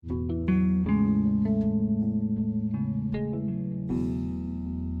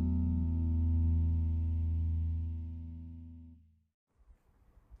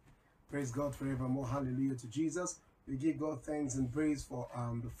Praise God forevermore. Hallelujah to Jesus. We give God thanks and praise for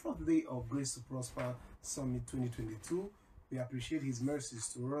the fourth day of Grace to Prosper Summit 2022. We appreciate His mercies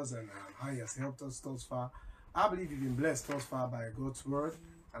to us and how He has helped us thus far. I believe you've been blessed thus far by God's word,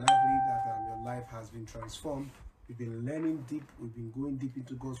 and I believe that your life has been transformed. We've been learning deep. We've been going deep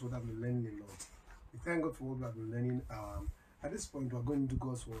into God's word. I've been learning a lot. We thank God for what we have been learning. At this point, we're going into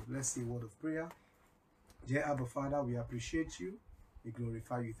God's word. Let's say a word of prayer. Dear Abba Father, we appreciate you. We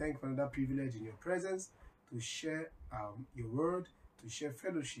glorify you. Thank you for another privilege in your presence to share your word, to share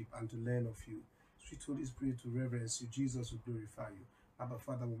fellowship, and to learn of you. Sweet Holy Spirit, to reverence you. Jesus will glorify you. Abba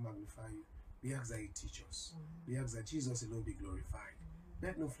Father will magnify you. We ask that you teach us. We ask that Jesus alone be glorified.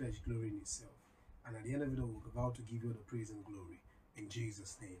 Let no flesh glory in itself. And at the end of it all, we're about to give you the praise and glory. In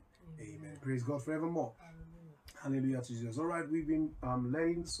Jesus' name, amen. Praise God forevermore. Hallelujah to Jesus. All right, we've been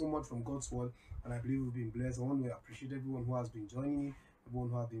learning so much from God's word, and I believe we've been blessed. I want to appreciate everyone who has been joining, everyone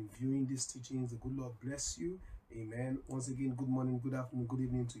who has been viewing these teachings. The good Lord bless you. Amen. Once again, good morning, good afternoon, good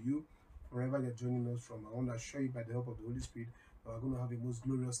evening to you. Wherever you're joining us from, I want to assure you by the help of the Holy Spirit that we're going to have a most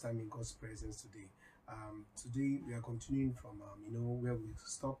glorious time in God's presence today. Today, we are continuing from, where we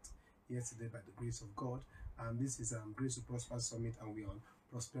stopped yesterday by the grace of God. This is Grace to Prosper Summit, and we're on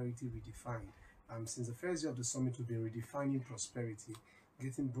Prosperity Redefined. Since the first day of the summit, we've been redefining prosperity,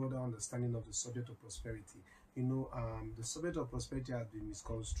 getting broader understanding of the subject of prosperity. The subject of prosperity has been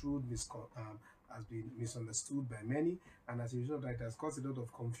misconstrued, has been misunderstood by many, and as a result of that, it has caused a lot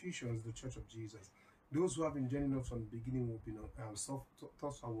of confusion in the Church of Jesus. Those who have been joining us from the beginning will be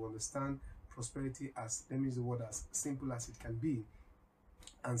will understand prosperity as, let me use the word, as simple as it can be,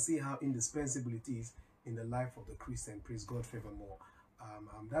 and see how indispensable it is in the life of the Christian. Praise God forevermore.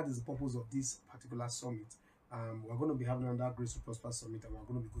 That is the purpose of this particular summit. We're going to be having another Grace to Prosper Summit, and we're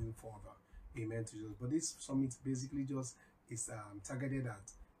going to be going further. Amen to Jesus. But this summit basically just is targeted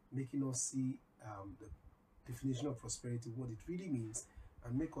at making us see the definition of prosperity, what it really means,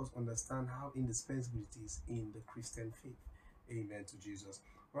 and make us understand how indispensable it is in the Christian faith. Amen to Jesus.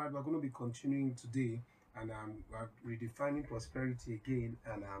 All right, we're going to be continuing today, and we're redefining prosperity again,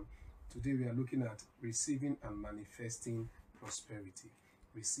 and today we are looking at receiving and manifesting prosperity.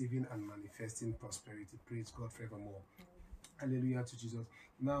 Receiving and manifesting prosperity. Praise God forevermore. Hallelujah to Jesus.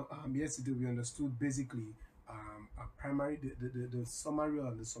 Now, yesterday we understood basically the summary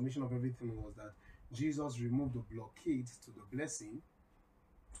and the summation of everything was that Jesus removed the blockade to the blessing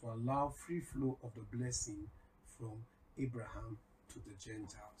to allow free flow of the blessing from Abraham to the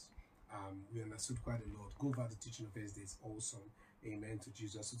Gentiles. We understood quite a lot. Go over the teaching of Wednesday. It's awesome. Amen to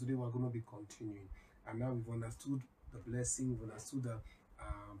Jesus. So today we're going to be continuing. And now we've understood the blessing. We've understood that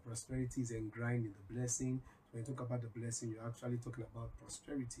prosperity is engrained in the blessing. When you talk about the blessing, you're actually talking about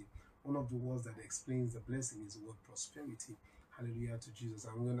prosperity. One of the words that explains the blessing is the word prosperity. Hallelujah to Jesus.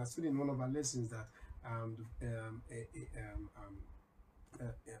 And we understood in one of our lessons that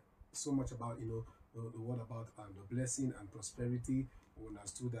so much about the word about the blessing and prosperity. We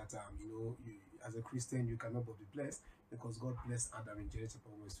understood that you, as a Christian, you cannot but be blessed because God blessed Adam in Genesis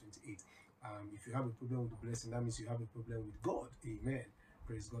chapter 1:28. If you have a problem with the blessing, that means you have a problem with God. Amen.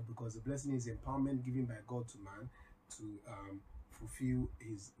 Praise God, because the blessing is empowerment given by God to man to fulfill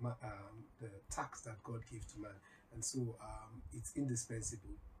his the task that God gave to man, and so it's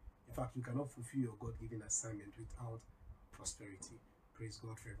indispensable. In fact, you cannot fulfill your God-given assignment without prosperity. Praise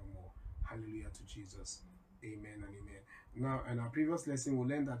God forevermore. Hallelujah to Jesus. Amen and amen. Now, in our previous lesson, we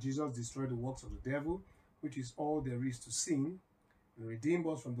learned that Jesus destroyed the works of the devil, which is all there is to sin, and redeemed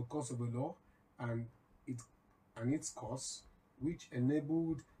us from the curse of the law and its curse, which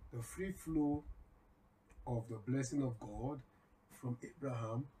enabled the free flow of the blessing of God from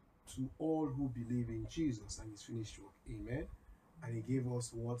Abraham to all who believe in Jesus and his finished work. Amen. And he gave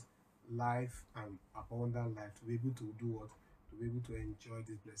us what? Life and abundant life, to be able to do what? To be able to enjoy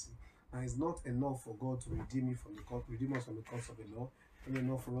this blessing. Now, it's not enough for God to redeem us from the curse of the law. It's not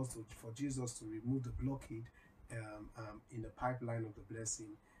enough for Jesus to remove the blockade in the pipeline of the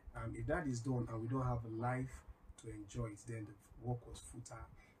blessing. If that is done and we don't have a life to enjoy it, then the work was futile.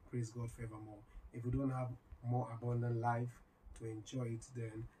 Praise God forevermore. If we don't have more abundant life to enjoy it,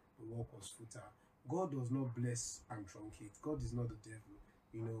 then the work was futile. God does not bless and truncate. God is not the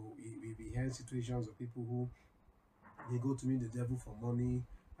devil. We hear situations of people who they go to meet the devil for money,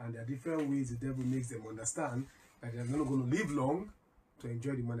 and there are different ways the devil makes them understand that they're not going to live long to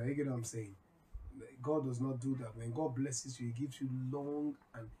enjoy the money. You get what I'm saying? God does not do that. When God blesses you, He gives you long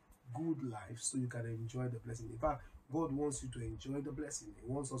and good life so you can enjoy the blessing. In fact, God wants you to enjoy the blessing. He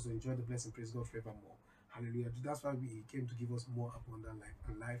wants us to enjoy the blessing. Praise God forevermore. Hallelujah. That's why He came to give us more abundant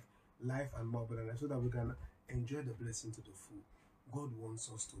life and more abundant life, so that we can enjoy the blessing to the full. God wants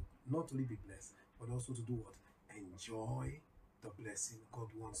us to not only be blessed, but also to do what? Enjoy the blessing. God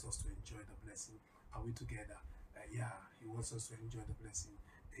wants us to enjoy the blessing. Are we together? Yeah, He wants us to enjoy the blessing.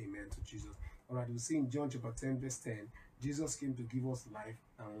 Amen to Jesus. All right, we see in John chapter 10, verse 10, Jesus came to give us life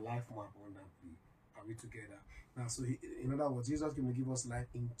and life more abundantly. Are we together? Now, so in other words, Jesus came to give us life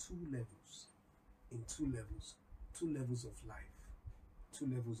in two levels. In two levels. Two levels of life. Two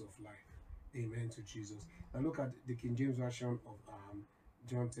levels of life. Amen to Jesus. Now look at the King James Version of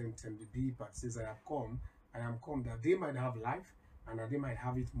John 10:10. The B part says, I am come that they might have life and that they might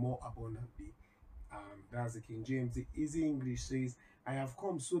have it more abundantly. That's the King James. The Easy English says, I have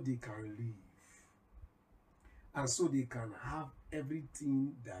come so they can live and so they can have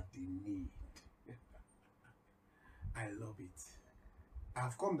everything that they need. I love it. I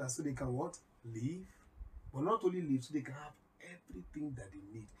have come that so they can what? Live. But not only live, so they can have everything that they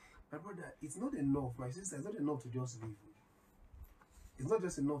need. My brother, it's not enough, my sister, it's not enough to just live. It's not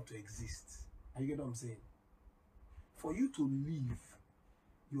just enough to exist. Are you get what I'm saying? For you to live,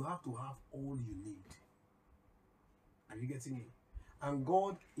 you have to have all you need. Are you getting me? And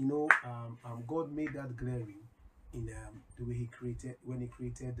God, God made that glaring in the way He created, when He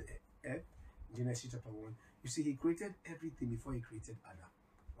created the earth, Genesis chapter 1. You see, He created everything before He created Adam.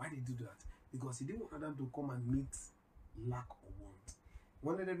 Why did He do that? Because He didn't want Adam to come and meet lack or want. He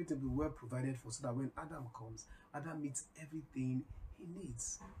wanted everything to be well provided for, so that when Adam comes, Adam meets everything he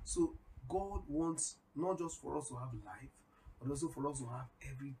needs. So God wants not just for us to have life, but also for us to have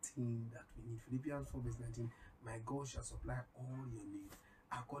everything that we need. Philippians 4 verse 19, my God shall supply all your needs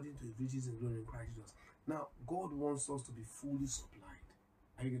according to His riches and glory in Christ Jesus. Now, God wants us to be fully supplied.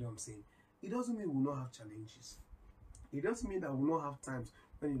 Are you getting what I'm saying? It doesn't mean we will not have challenges. It doesn't mean that we will not have times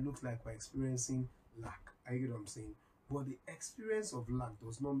when it looks like we're experiencing lack. Are you getting what I'm saying? But the experience of lack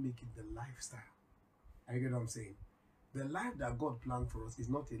does not make it the lifestyle. Are you getting what I'm saying? The life that God planned for us is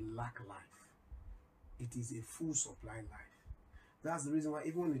not a lack life. It is a full supply life. That's the reason why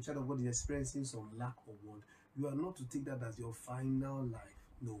even when a child of God is experiencing some lack or want, you are not to take that as your final life.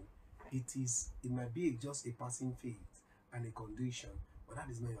 No. It might be just a passing phase and a condition, but that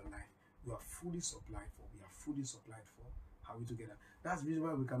is not your life. You are fully supplied for. We are fully supplied for. Are we together? That's the reason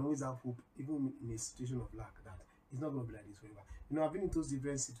why we can always have hope, even in a situation of lack, that it's not going to be like this forever. I've been in those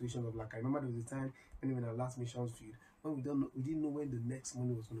different situations of lack. I remember there was a time when we were in our last missions field, when we didn't know when the next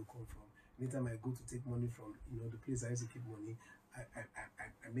money was going to come from. Anytime I go to take money from the place I used to keep money,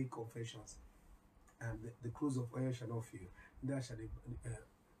 I make confessions, and the clothes of oil shall not fail. Neither shall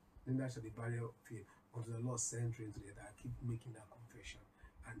the barrier fail until the Lord sends rain to the earth. I keep making that confession.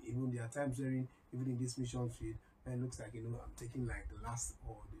 And even there are times wherein, even in this mission field, when it looks like I'm taking like the last,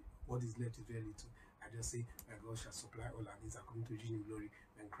 or what is left is very little, I just say, my God shall supply all our needs according to His riches in glory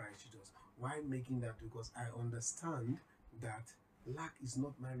when Christ Jesus. Why making that? Because I understand that lack is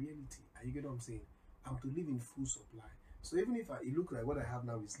not my reality. Are you get what I'm saying? I'm to live in full supply. So even if it look like what I have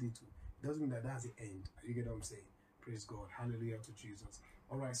now is little, it doesn't mean that that's the end. Are you get what I'm saying? Praise God. Hallelujah to Jesus.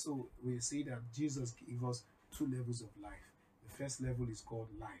 All right, so we see that Jesus gave us two levels of life. The first level is called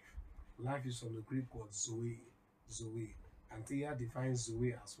life. Life is from the Greek word zoe. Zoe. And Thea defines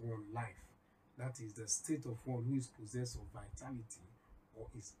zoe as one life. That is the state of one who is possessed of vitality or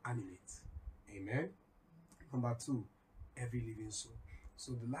is animate. Amen. Number two, every living soul.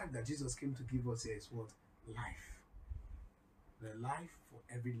 So the life that Jesus came to give us here is what? Life. The life for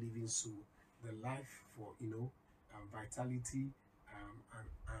every living soul. The life for vitality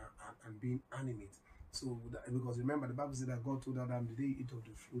and being animate. So because remember, the Bible said that God told Adam, the day you eat of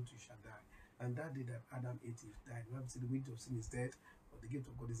the fruit you shall die. And that day that Adam ate, he died. The Bible said the wage of sin is death, but the gift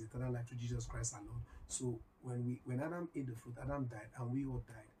of God is eternal life through Jesus Christ our Lord. So when Adam ate the fruit, Adam died, and we all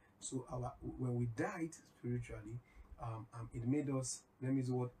died. So when we died spiritually, it made us, let me use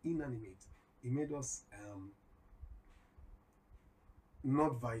the word inanimate. It made us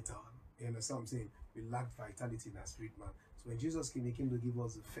not vital. You understand what I'm saying? We lacked vitality in our spirit man. So when Jesus came, He came to give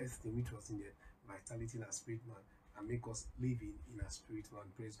us the first thing, which was in the vitality in our spirit man, and make us live in our spirit man.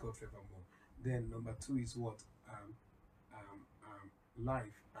 Praise God forevermore. Then number two is what?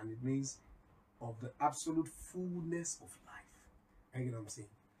 Life, and it means of the absolute fullness of life. I get what I'm saying?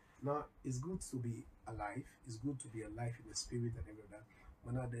 Now, it's good to be alive. It's good to be alive in the spirit and everything.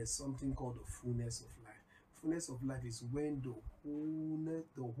 But now there's something called the fullness of life. Fullness of life is when the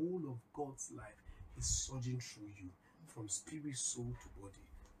whole of God's life is surging through you, from spirit, soul to body.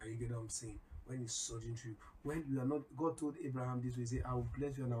 And you get what I'm saying? When it's surging through you, when you are not, God told Abraham this way, say, I will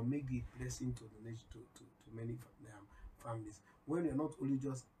bless you and I'll make thee a blessing to the nation, to many families. When you're not only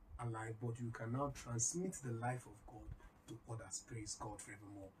just alive, but you can now transmit the life of God to others. Praise God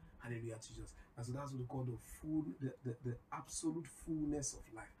forevermore. Hallelujah, Jesus. And so that's what we call the absolute fullness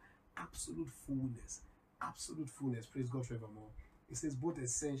of life. Absolute fullness. Absolute fullness. Praise God forevermore. It says both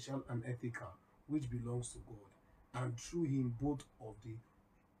essential and ethical, which belongs to God, and through him both of the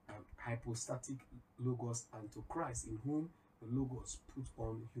hypostatic logos and to Christ, in whom the logos put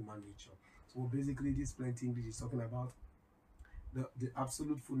on human nature. So basically, this plenty English is talking about the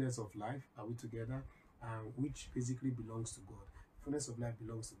absolute fullness of life. Are we together? Which basically belongs to God. Fullness of life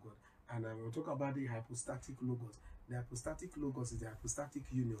belongs to God. And we'll talk about the hypostatic logos. The hypostatic logos is the hypostatic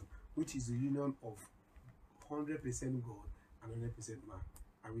union, which is the union of 100% God and 100% man.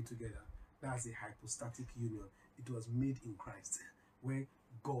 Are we together? That's a hypostatic union. It was made in Christ, where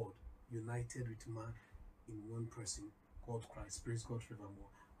God united with man in one person called Christ. Praise God forevermore.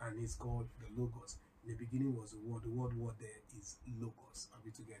 And it's called the Logos. In the beginning was the word. The word there is Logos. Are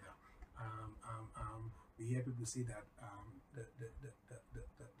we together? We hear people say that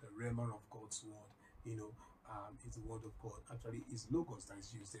the realm of God's word, is the word of God. Actually, it's Logos that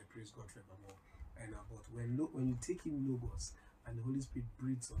is used there. Praise God forevermore. And but when you take in Logos and the Holy Spirit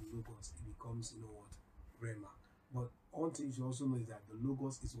breathes on Logos, it becomes, Rhema. But one thing you should also know is that the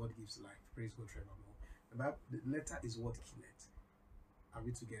Logos is what gives life. Praise God forevermore. The letter is what killeth. Are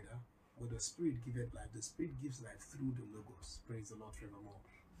we together? But the Spirit giveth life. The Spirit gives life through the Logos. Praise the Lord forevermore.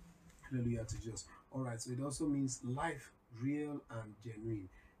 Hallelujah to Jesus. Alright, so it also means life real and genuine.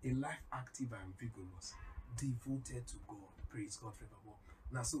 A life active and vigorous. Devoted to God. Praise God forevermore.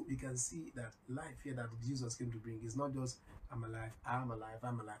 Now, so we can see that life here that Jesus came to bring is not just I'm alive, I'm alive,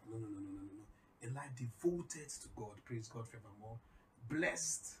 I'm alive. No. A life devoted to God. Praise God forevermore.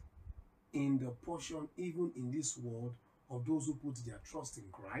 Blessed in the portion, even in this world, of those who put their trust in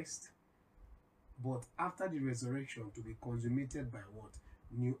Christ, but after the resurrection to be consummated by what?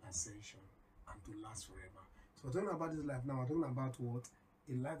 New ascension, and to last forever. So we're talking about this life now. We're talking about what?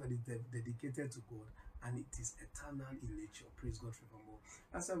 A life that is dedicated to God, and it is eternal in nature. Praise God forevermore.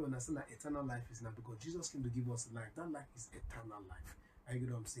 That's why we understand that eternal life is not because Jesus came to give us life. That life is eternal life. Are you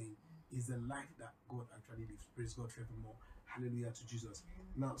get what I'm saying? It's the life that God actually lives. Praise God forevermore. Hallelujah to Jesus.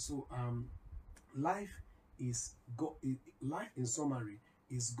 Now, so life is God. Life in summary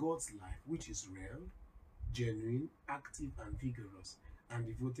is God's life, which is real, genuine, active, and vigorous, and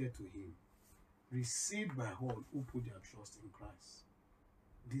devoted to Him, received by all who put their trust in Christ.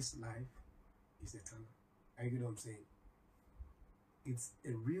 This life is eternal. Are you get what I'm saying? It's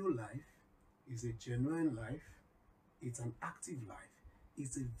a real life. It's a genuine life. It's an active life.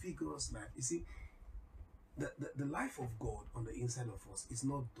 It's a vigorous life. You see, the life of God on the inside of us is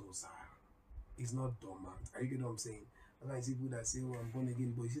not docile. It's not dormant. Are you getting what I'm saying? And I see people that say, "Oh, I'm born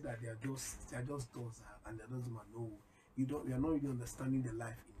again," but you see that they are just docile and they don't know. You are not really understanding the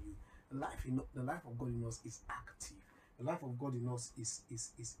life in you. The life of God in us is active. The life of God in us is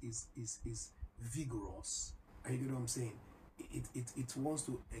vigorous. Are you getting what I'm saying? It wants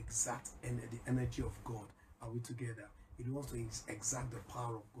to exact the energy of God. Are we together? It wants to exact the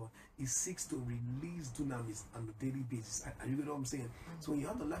power of God. It seeks to release dunamis on a daily basis. Are you getting what I'm saying? So when you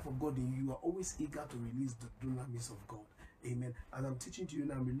have the life of God in you, you are always eager to release the dunamis of God. Amen. And I'm teaching to you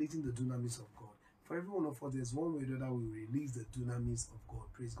now, I'm releasing the dunamis of God. For every one of us, there's one way or the other we release the dunamis of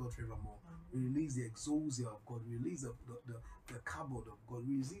God. Praise God forevermore. We release the exousia of God. We release the kabod of God.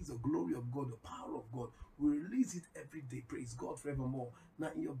 We release the glory of God, the power of God. We release it every day. Praise God forevermore.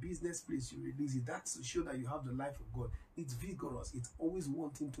 Now, in your business place, you release it. That's to show that you have the life of God. It's vigorous. It's always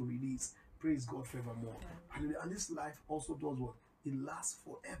wanting to release. Praise God forevermore. And this life also does what? It lasts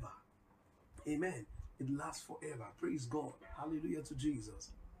forever. Amen. It lasts forever. Praise God. Hallelujah to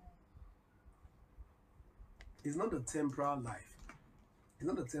Jesus. It's not a temporal life. It's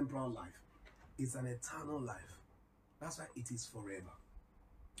not a temporal life. It's an eternal life. That's why it is forever.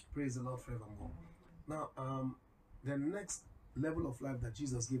 Praise the Lord forevermore. Now, the next level of life that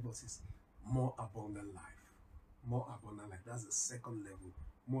Jesus gave us is more abundant life. More abundant life. That's the second level.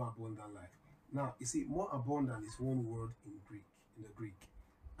 More abundant life. Now, you see, more abundant is one word in the Greek.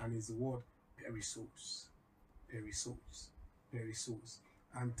 And it's the word perissos. Perissos. Perissos.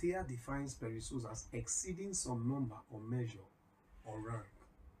 And Thea defines perissos as exceeding some number or measure or rank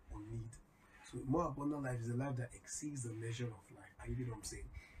or need. So more abundant life is a life that exceeds the measure of life. Are you get what I'm saying?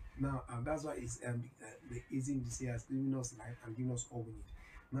 Now, that's why it's the easy to say has given us life and given us all we need.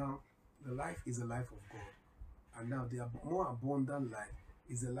 Now, the life is a life of God. And now the more abundant life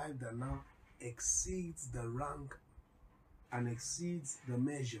is a life that now exceeds the rank and exceeds the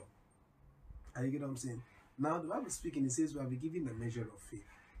measure. Are you get what I'm saying? Now, the Bible speaking, it says we have been given the measure of faith.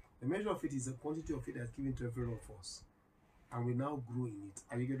 The measure of faith is the quantity of faith that's given to every one of us. And we now grow in it.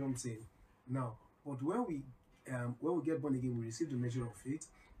 Are you get what I'm saying? Now, but when we when we get born again, we receive the measure of faith,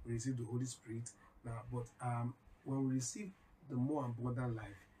 we receive the Holy Spirit. Now, but when we receive the more abundant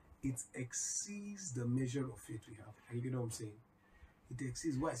life, it exceeds the measure of faith we have. And you get what I'm saying? It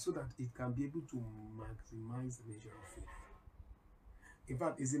exceeds. Why? So that it can be able to maximize the measure of faith. In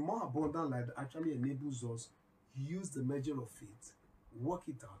fact, it's a more abundant life that actually enables us use the measure of faith, work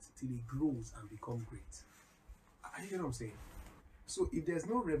it out till it grows and become great. You get what I'm saying? So if there's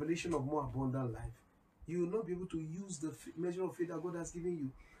no revelation of more abundant life, you will not be able to use the measure of faith that God has given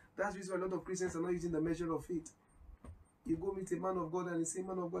you. That's the reason why a lot of Christians are not using the measure of faith. You go meet a man of God and you say,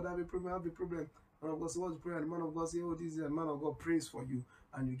 man of God, I have a problem, Man of God, so what's the prayer? And the man of God say, oh, this is a man of God prays for you,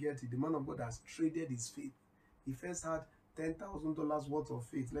 and you get it. The man of God has traded his faith. He first had $10,000 worth of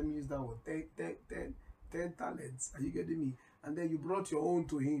faith. Let me use that word. 10 talents. Are you getting me? And then you brought your own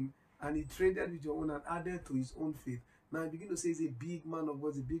to him, and he traded with your own and added to his own faith. Now you begin to say he's a big man of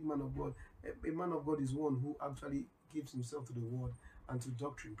God, he's a big man of God. A man of God is one who actually gives himself to the word and to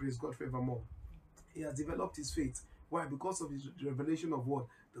doctrine. Praise God forevermore. He has developed his faith. Why? Because of his revelation of what?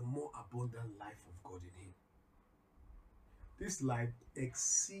 The more abundant life of God in him. This life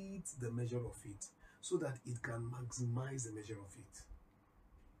exceeds the measure of faith so that it can maximize the measure of faith.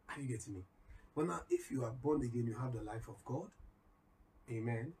 Are you getting me? But now, if you are born again, you have the life of God.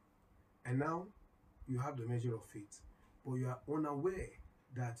 Amen. And now, you have the measure of faith. But you are unaware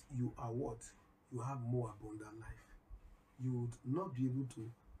that you are what? You have more abundant life. You would not be able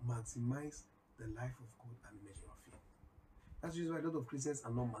to maximize the life of God and the measure of faith. That's the reason why a lot of Christians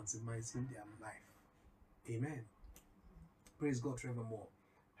are not maximizing their life. Amen. Praise God forevermore.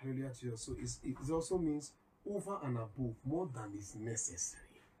 Hallelujah to you. So it also means over and above, more than is necessary.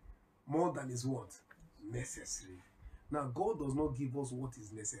 More than is what? Necessary. Now, God does not give us what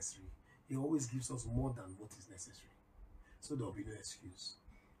is necessary. He always gives us more than what is necessary. So there will be no excuse.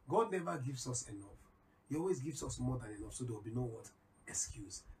 God never gives us enough. He always gives us more than enough. So there will be no what?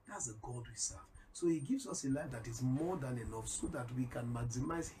 Excuse. That's the God we serve. So he gives us a life that is more than enough so that we can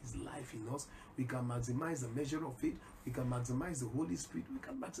maximize his life in us. We can maximize the measure of faith. We can maximize the Holy Spirit. We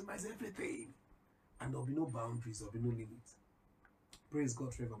can maximize everything. And there will be no boundaries. There will be no limits. Praise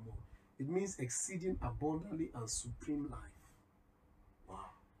God forevermore. It means exceeding abundantly and supreme life. Wow.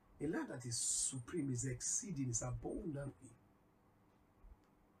 A life that is supreme, is exceeding, is abundantly.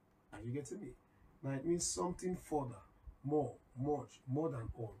 Are you getting me? Now it means something further, more, much, more than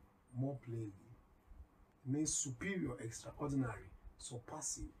all, more plainly. It means superior, extraordinary,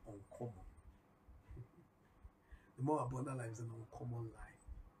 surpassing, uncommon. The more abundant life is an uncommon life.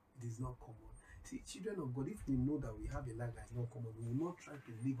 It is not common. See, children of God, if we know that we have a life that is not common, we will not try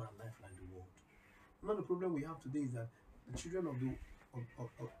to live our life like the world. Now the problem we have today is that the children of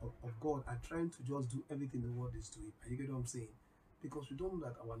God are trying to just do everything the world is doing. Are you get what I'm saying? Because we don't know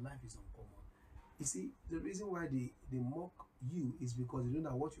that our life is uncommon. You see, the reason why they mock you is because they know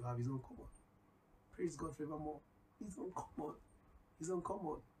that what you have is uncommon. Praise God forevermore. It's uncommon. It's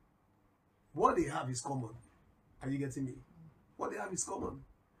uncommon. What they have is common. Are you getting me? What they have is common.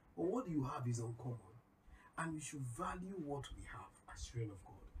 But what you have is uncommon. And we should value what we have as children of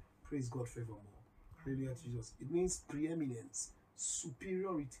God. Praise God forevermore. Hallelujah, Jesus. It means preeminence,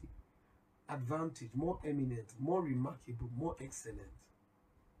 superiority, advantage, more eminent, more remarkable, more excellent.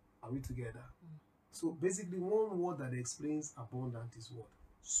 Are we together? So basically, one word that explains abundant is what?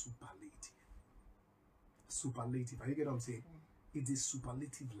 Superlative. Superlative. Are you get what I'm saying? It is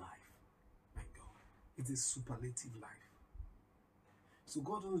superlative life. My God. It is superlative life. So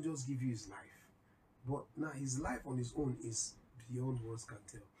God doesn't just give you his life. But now his life on his own is beyond words can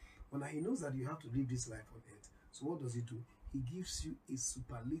tell. But now he knows that you have to live this life on earth. So what does he do? He gives you a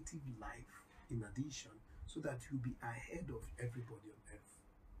superlative life in addition so that you'll be ahead of everybody on earth.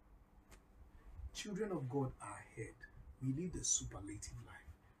 Children of God are ahead. We live the superlative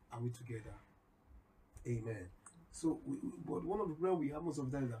life. Are we together? Amen. So, but one of the problems we have most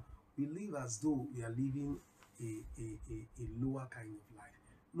of the time is that we live as though we are living a lower kind of life.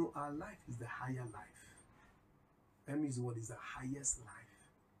 No, our life is the higher life. That means what is the highest life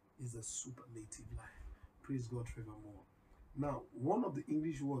is the superlative life. Praise God forevermore. Now, one of the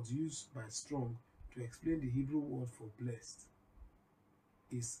English words used by Strong to explain the Hebrew word for blessed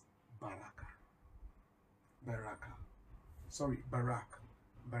is baraka. Baraka. Sorry, barak.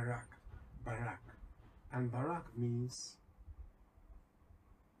 Barak. Barak. And barak means,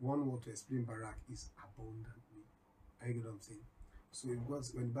 one word to explain barak is abundantly. Are you get what I'm saying? So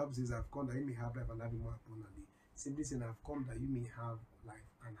when the Bible says, I've come that you may have life and have it more abundantly, simply saying, I've come that you may have life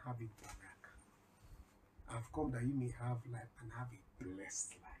and have it barak. I've come that you may have life and have a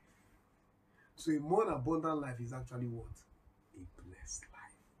blessed life. So a more abundant life is actually what? A blessed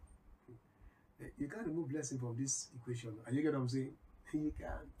life. You can't remove blessing from this equation. Are you get what I'm saying? You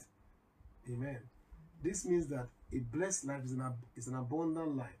can't. Amen. This means that a blessed life is an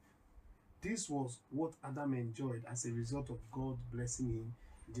abundant life. This was what Adam enjoyed as a result of God blessing him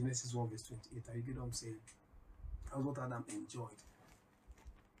in Genesis 1 verse 28. Are you get what I'm saying? That's what Adam enjoyed.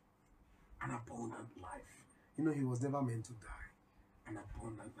 An abundant life. You know, he was never meant to die. An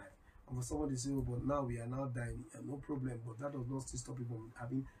abundant life. And for somebody to say, oh, but now we are now dying, no problem. But that does not still stop you from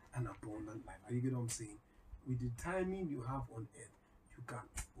having an abundant life. Are you get what I'm saying? With the timing you have on earth, you can,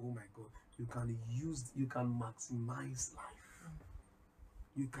 oh my God, you can maximize life.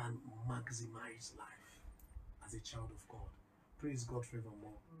 You can maximize life as a child of God. Praise God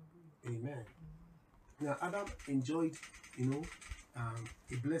forevermore. Amen. Now, Adam enjoyed,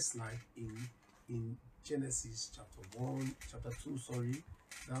 a blessed life in Genesis chapter 2,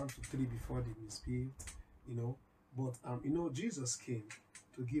 down to 3 before they misbehaved, But, Jesus came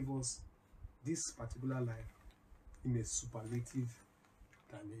to give us this particular life in a superlative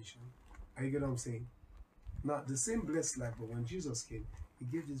dimension. Are you get what I'm saying? Now, the same blessed life, but when Jesus came, he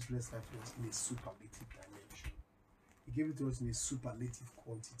gave this blessed life to us in a superlative dimension. He gave it to us in a superlative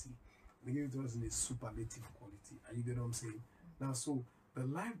quantity. He gave it to us in a superlative quality. Are you get what I'm saying? Now, so the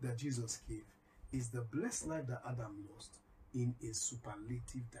life that Jesus gave is the blessed life that Adam lost in a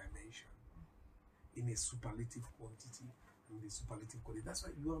superlative dimension, in a superlative quantity, in a superlative quality. That's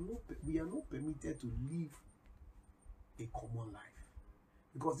why we are not permitted to live a common life,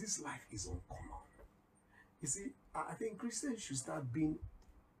 because this life is uncommon. You see, I think Christians should start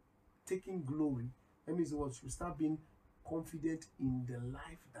taking glory. That means what? Should start being confident in the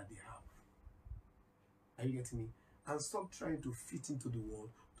life that they have. Are you getting me? And stop trying to fit into the world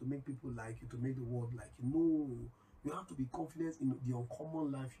to make people like you, to make the world like you. No, you have to be confident in the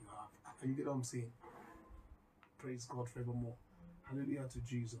uncommon life you have. Are you get what I'm saying? Praise God forevermore. Hallelujah to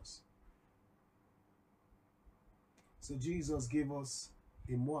Jesus. So Jesus gave us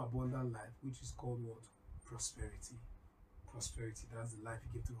a more abundant life, which is called what? Prosperity. Prosperity. That's the life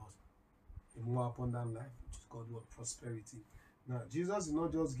he gave to us. A more abundant life, which is called what? Prosperity. Now, Jesus did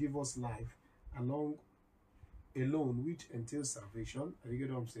not just give us life alone, which entails salvation. Are you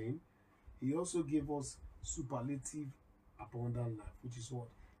get what I'm saying? He also gave us superlative abundant life, which is what?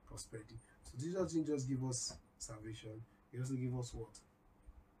 Prosperity. So Jesus didn't just give us salvation, he also gave us what?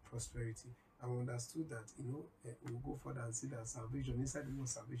 Prosperity. And we understood that, we'll go further and see that salvation, inside the word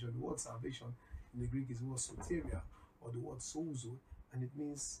salvation, the word salvation in the Greek is the word soteria, or the word sozo, and it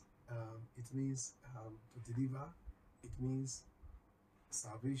means to deliver, it means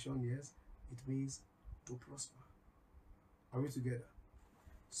salvation, yes, it means to prosper. Are we together?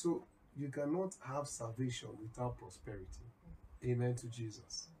 So you cannot have salvation without prosperity. Amen to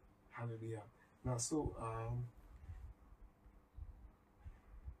Jesus. Hallelujah. Now,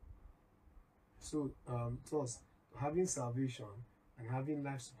 thus, having salvation and having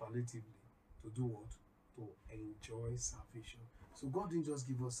life superlatively, to do what? To enjoy salvation. So God didn't just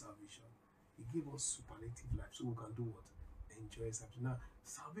give us salvation, he gave us superlative life so we can do what? Enjoy salvation. Now,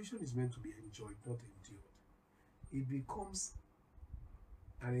 salvation is meant to be enjoyed, not endured. It becomes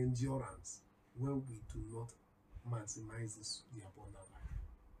an endurance when we do not maximize the abundant life.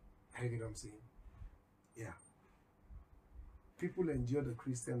 I get what I'm saying? Yeah. People endure the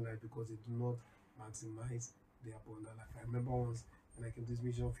Christian life because they do not maximize the abundant life. I remember once when I came to this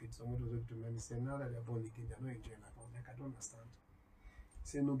mission field, someone was able to me say, now that they're born again, they're not enjoying life. I was like, I don't understand.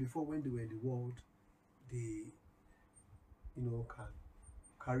 Say, no, before when they were in the world, they, can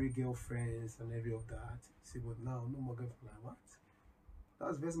carry girlfriends and every of that. Say, but now, no more girlfriends. Like, what? That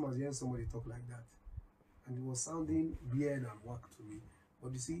was the first time I was hearing somebody talk like that. And it was sounding weird and whack to me.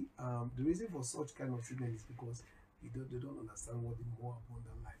 But you see, the reason for such kind of treatment is because they don't understand what the more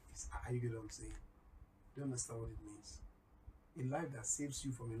abundant life is. You get what I'm saying? They don't understand what it means. A life that saves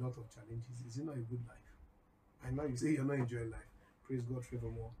you from a lot of challenges is not a good life. And now you say you're not enjoying life. Praise God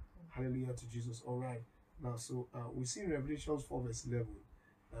forevermore. Hallelujah to Jesus. All right. Now, so we see in Revelations 4 verse 11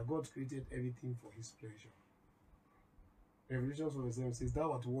 that God created everything for his pleasure. Revelations 4 verse 11 says,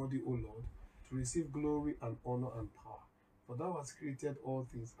 thou art worthy, O Lord, to receive glory and honor and power. For thou hast created all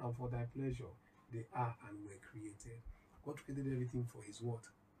things, and for thy pleasure they are and were created. God created everything for his what?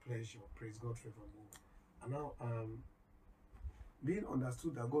 Pleasure. Praise God forevermore. And now, being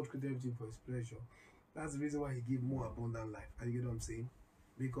understood that God created everything for his pleasure, that's the reason why he gave more abundant life. Are you get what I'm saying?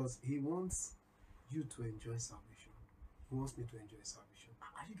 Because he wants you to enjoy salvation. He wants me to enjoy salvation.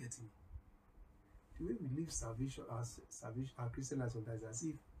 Are you getting me? The way we live salvation, our Christian life sometimes, as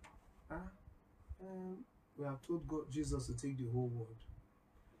if we have told God, Jesus, to take the whole world.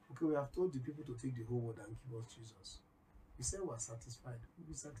 Okay, we have told the people to take the whole world and give us Jesus. We say we're satisfied. We'll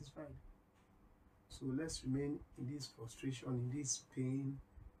be satisfied. So let's remain in this frustration, in this pain,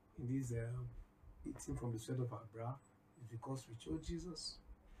 in this eating from the sweat of our brow. It's because we chose Jesus.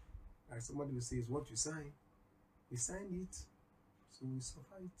 Like somebody will say, it's what you sign. We signed it, so we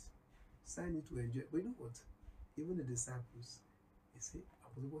suffer it. Sign it to enjoy. But you know what? Even the disciples, they say,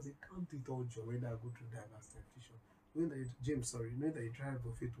 Apostle Paul say, count it all joy when I go through diverse temptation. Knowing that knowing that you try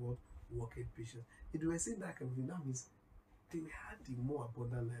of faith, what work it patience. If they were saying that kind of thing, that means they had the more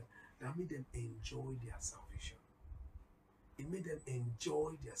abundant life that made them enjoy their salvation. It made them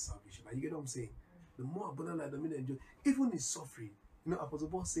enjoy their salvation. Like, you get what I'm saying? The more abundant life that made them enjoy, even in suffering. You know, Apostle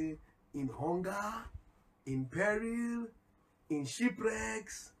Paul said, in hunger, in peril, in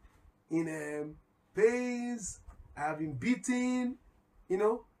shipwrecks, in pains, I have been beaten, you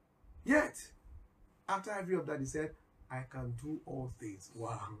know. Yet, after every of that, he said, I can do all things.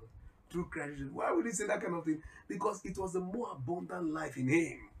 Wow. Through Christ. Why would he say that kind of thing? Because it was a more abundant life in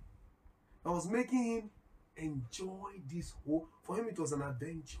him that was making him enjoy this whole. For him, it was an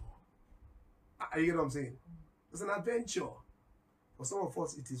adventure. Are you get what I'm saying? It's an adventure. For some of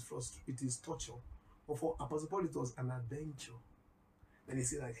us, it is torture. But for Apostle Paul, it was an adventure. Then he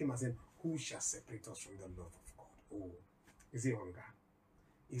said, like him and said, who shall separate us from the love of God? Oh, is it hunger?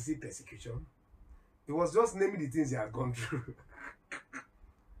 Is it persecution? He was just naming the things he had gone through.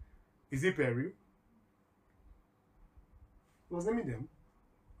 Is it peril? He was naming them.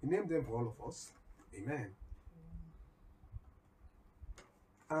 He named them for all of us. Amen.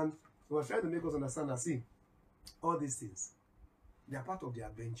 And he was trying to make us understand that, see, all these things, they are part of the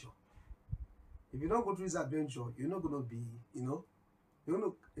adventure. If you don't go through this adventure, you're not going to be, you know, you're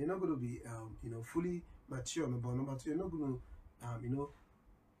not going to be, fully mature. But number two, you're not going to,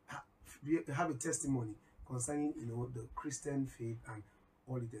 have a testimony concerning, the Christian faith and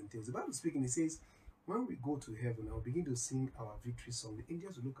all it entails. The Bible speaking, it says, when we go to heaven, I'll begin to sing our victory song. The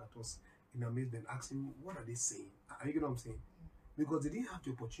angels will look at us in amazement, asking, what are they saying? Are you getting what I'm saying? Because they didn't have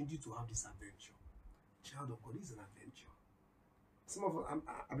the opportunity to have this adventure. Child of God, this is an adventure.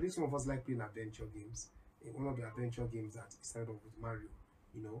 I believe some of us like playing adventure games. One of the adventure games that started off with Mario,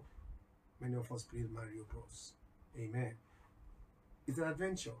 many of us played Mario Bros. Amen. It's an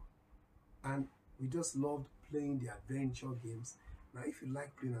adventure. And we just loved playing the adventure games. Now, if you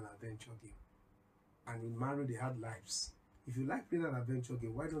like playing an adventure game, and in Mario they had lives, if you like playing an adventure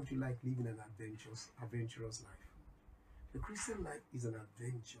game, why don't you like living an adventurous life? The Christian life is an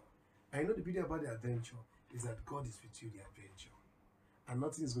adventure. And the beauty about the adventure is that God is with you in the adventure. And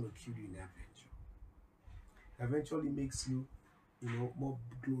nothing is going to kill you in the adventure. It eventually makes you, more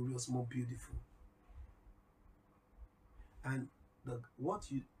glorious, more beautiful. And the Lord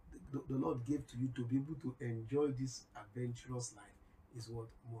gave to you to be able to enjoy this adventurous life is what?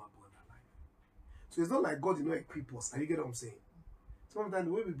 More abundant life. So it's not like God did not equip us. And you get what I'm saying? Sometimes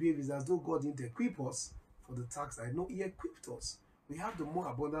the way we behave is as though God didn't equip us for the task. I know He equipped us. We have the more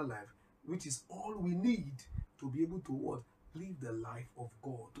abundant life, which is all we need to be able to what? Live the life of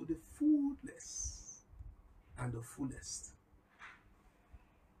God to the fullest and the fullest.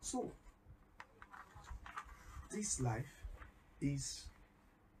 So, this life is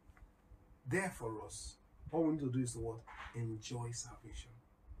there for us. All we need to do is to what? Enjoy salvation.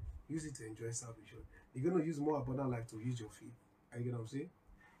 Use it to enjoy salvation. You're going to use more abundant life to use your faith. Are you getting what I'm saying?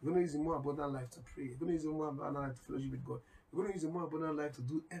 You're going to use a more abundant life to pray. You're going to use a more abundant life to fellowship with God. You're going to use a more abundant life to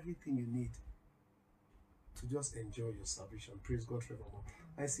do everything you need to just enjoy your salvation. Praise God forevermore.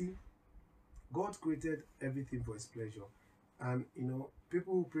 I see God created everything for His pleasure. And,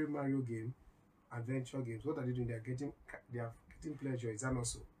 people who play Mario game, adventure games, what are they doing? They are getting pleasure. Is that not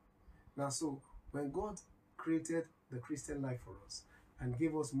so? Now, so when God created the Christian life for us and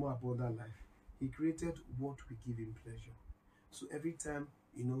gave us more abundant life, He created what we give Him pleasure. So every time,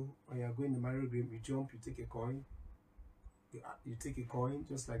 when you are going to Mario game, you jump, you take a coin, you take a coin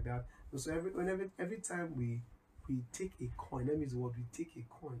just like that. So every time we take a coin, that means what? We take a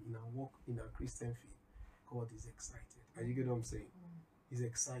coin in our walk in our Christian faith. God is excited. And you get what I'm saying? He's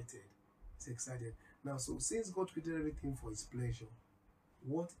excited. He's excited. Now, so since God created everything for His pleasure,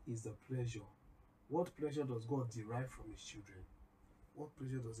 what is the pleasure? What pleasure does God derive from His children? What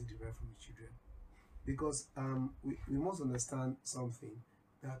pleasure does He derive from His children? Because we must understand something,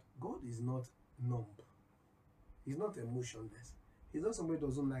 that God is not numb. He's not emotionless. He's not somebody who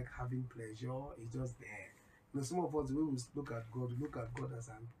doesn't like having pleasure. He's just there. Some of us, the way we look at God as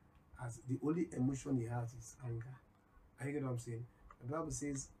the only emotion He has is anger. I get what I'm saying? The Bible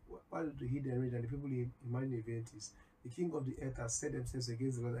says, why do the heathen rage and the people imagine events? The king of the earth has set themselves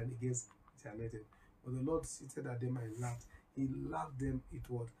against the Lord and against their native. But the Lord seated at them and laughed. He laughed them it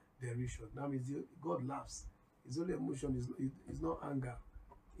was derision. That means God laughs. His only emotion is not anger.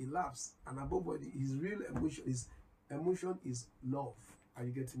 He laughs, and above all, his real emotion is love. Are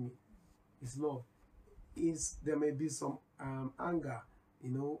you getting me? It's love. There may be some anger,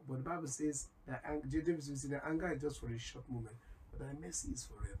 but the Bible says that David says that anger is just for a short moment, but thy mercy is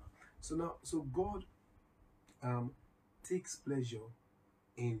forever. So God takes pleasure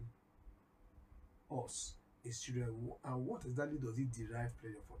in us, his children. And what exactly does he derive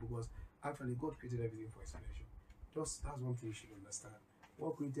pleasure for? Because actually God created everything for his pleasure. That's one thing you should understand.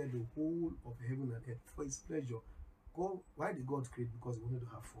 God created the whole of heaven and earth for his pleasure. Why did God create? Because he wanted to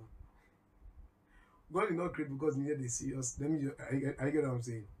have fun. God did not create because he needed a serious. I get what I'm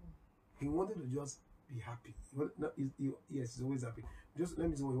saying. He wanted to just be happy. Yes, he's always happy. Just let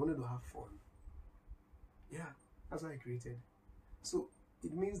me say, he wanted to have fun. Yeah, that's why he created. So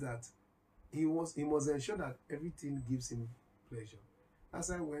it means that he must ensure that everything gives him pleasure. That's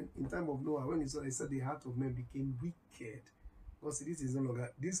why when in time of Noah, when he said the heart of man became wicked. God said, this is no longer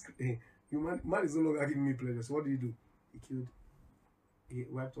man is no longer giving me pleasure. So what did he do? He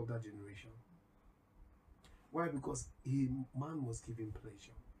wiped off that generation. Why? Because man was given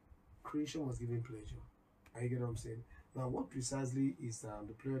pleasure. Creation was given pleasure. Are you get what I'm saying? Now, what precisely is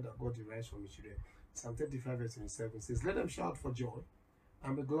the pleasure that God derives from his children? Psalm 35 verse 27 says, "Let them shout for joy,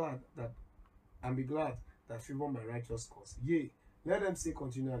 and be glad that favor my righteous cause. Yea, let them say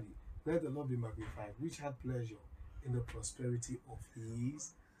continually, let the Lord be magnified, which had pleasure in the prosperity of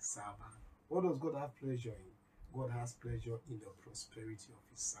his servant." What does God have pleasure in? God has pleasure in the prosperity of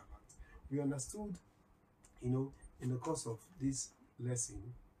his servant. We understood, in the course of this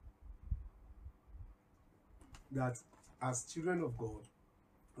lesson, that as children of God,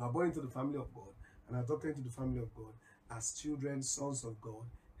 we are born into the family of God and are adopted into the family of God as children, sons of God,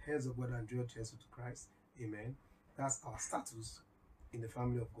 heirs of God, and joint heirs with Christ. Amen. That's our status in the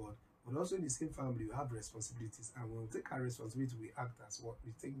family of God. But also in the same family, we have responsibilities, and when we take our responsibility, we act as what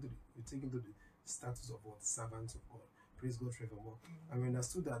we take into the status of what? Servants of God. Praise God forevermore. And we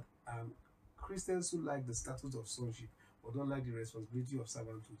understood that Christians who like the status of sonship but don't like the responsibility of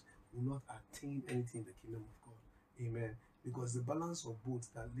servanthood will not attain anything in the kingdom of God. Amen. Because the balance of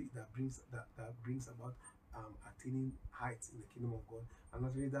both that brings about attaining heights in the kingdom of God, and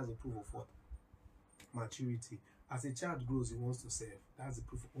actually that's a proof of what? Maturity. As a child grows, he wants to serve. That's the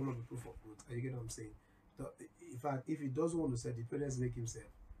proof, one of the proof of growth. Are you getting what I'm saying? In fact, if he doesn't want to serve, the parents make him serve.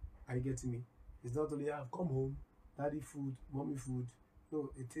 Are you getting me? It's not only I've come home, daddy food, mommy food. No,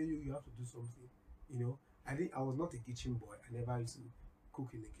 they tell you have to do something. I was not a kitchen boy. I never used to cook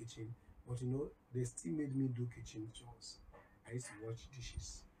in the kitchen, but they still made me do kitchen chores. I used to wash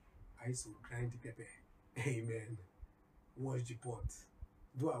dishes. I used to grind the pepper. Amen. Wash the pot.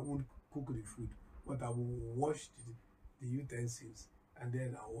 Though I won't cook the food, but I will wash the utensils, and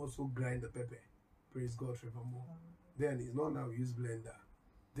then I will also grind the pepper. Praise God forevermore. Then it's not now we use blender.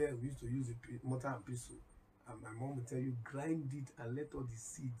 Then we used to use a mortar and pestle. And my mom will tell you, grind it and let all the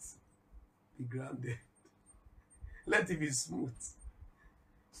seeds be grounded. Let it be smooth.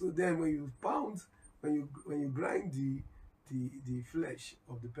 So then when you grind the flesh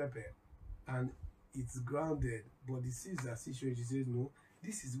of the pepper and it's grounded, but the seeds are still showing, she says, no,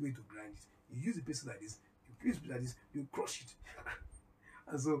 this is the way to grind it. You use a pestle like this, you use it like this, you crush it.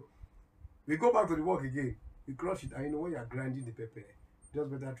 And so we go back to the work again. You crush it, and when you are grinding the pepper,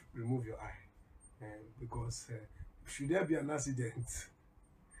 just better to remove your eye. Because should there be an accident,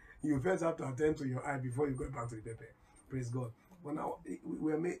 you first have to attend to your eye before you go back to the pepper. Praise God. But now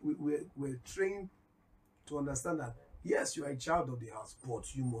we're trained to understand that yes, you are a child of the house,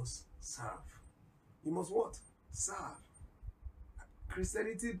 but you must serve. You must what? Serve.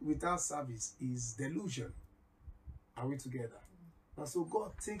 Christianity without service is delusion. Are we together? And so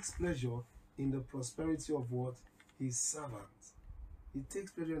God takes pleasure in the prosperity of what? His servants. He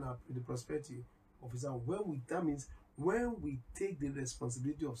takes pleasure in the prosperity of his servant. That means when we take the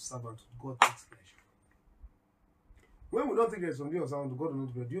responsibility of servant, God takes pleasure. When we don't take the responsibility of servant, God will not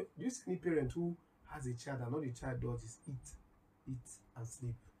take pleasure. Do you see any parent who has a child and all the child does is eat and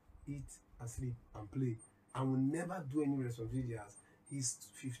sleep, eat and sleep and play, and will never do any responsibility? As he's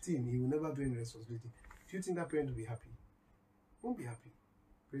 15, he will never do any responsibility. Do you think that parent will be happy? Won't be happy.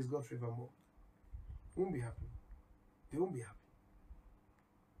 Praise God forevermore. Won't be happy. They won't be happy.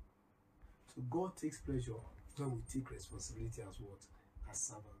 So God takes pleasure when we take responsibility as what? As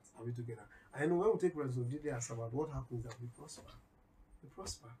servants. Are we together? And when we take responsibility as servants, what happens? That we prosper. We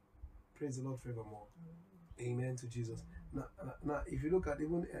prosper. Praise the Lord forevermore. Amen to Jesus. Now, if you look at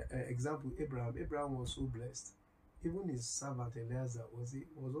even example, Abraham was so blessed. Even his servant Eliezer was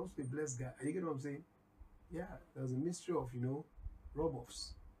also a blessed guy. Are you getting what I'm saying? Yeah, there's a mystery of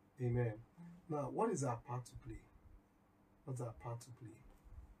rub-offs. Amen. Now, what is our part to play? What's our part to play?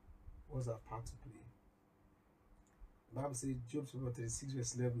 What's our part to play? The Bible says, Job 36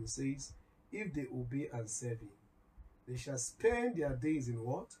 verse 11 says, if they obey and serve him, they shall spend their days in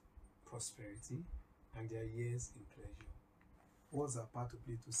what? Prosperity, and their years in pleasure. What's our part to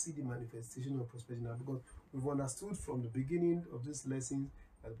play to see the manifestation of prosperity now? Because we've understood from the beginning of this lesson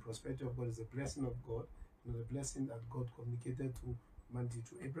that the prosperity of God is a blessing of God, the blessing that God communicated to humanity,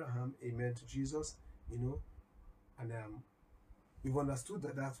 to Abraham, amen, to Jesus, and we've understood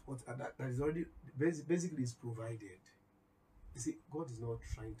that that's what that is already basically is provided. You see, God is not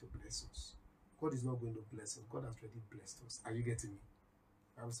trying to bless us. God is not going to bless us. God has already blessed us. Are you getting me?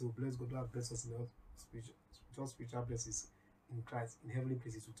 I will say, bless God, God has blessed us in all spiritual blessings in Christ, in heavenly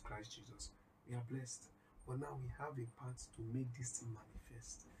places with Christ Jesus. We are blessed. But now we have a part to make this thing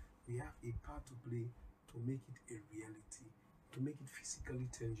manifest. We have a part to play to make it a reality, to make it physically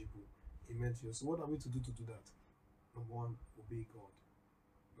tangible. Amen to you. So what are we to do that? Number one, obey God.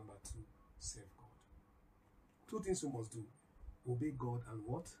 Number two, serve God. Two things we must do. Obey God and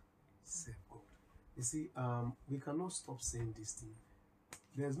what? Serve God. You see, we cannot stop saying this thing.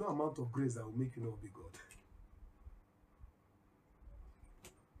 There's no amount of grace that will make you not obey God.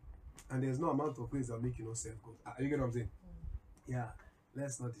 And there's no amount of grace that will make you not serve God. Are you getting what I'm saying? Yeah,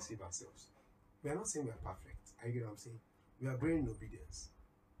 let's not deceive ourselves. We are not saying we are perfect. Are you getting what I'm saying? We are growing in obedience.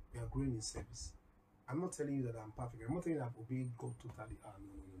 We are growing in service. I'm not telling you that I'm perfect. I'm not telling you that I've obeyed God totally. No.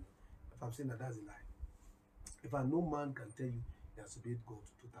 If I'm saying that, that's a lie. If no man can tell you he has obeyed God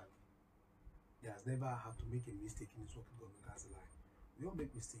totally. He has never had to make a mistake in his work with God. That's a lie. We all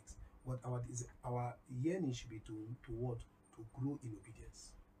make mistakes. But our yearning should be to what? To grow in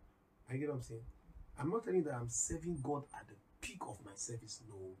obedience. I get what I'm saying? I'm not telling you that I'm serving God at the peak of my service.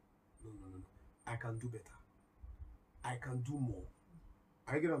 No. I can do better. I can do more.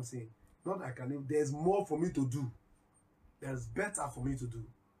 I get what I'm saying? Not I can. There's more for me to do. There's better for me to do.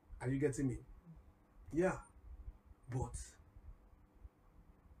 Are you getting me? Yeah. But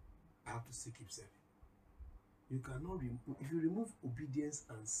I have to still keep serving. You cannot if you remove obedience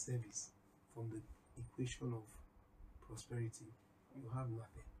and service from the equation of prosperity, you have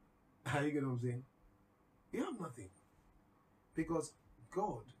nothing. Are you get what I'm saying? You have nothing. Because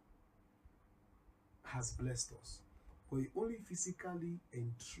God has blessed us, but he only physically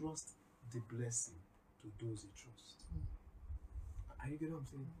entrusts the blessing to those he trusts. Are you getting what I'm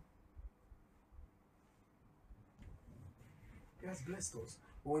saying? He has blessed us.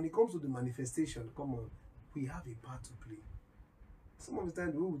 But when it comes to the manifestation, come on, we have a part to play. Some of the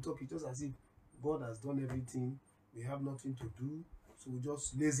time, the way we talk, it's just as if God has done everything. We have nothing to do. So we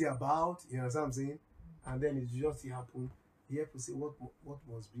just lazy about. You know what I'm saying? And then it just happen. You have to say, what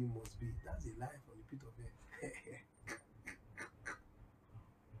must be, must be. That's a lie from the pit of hell.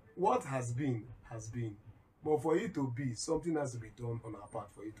 What has been, has been. But for it to be, something has to be done on our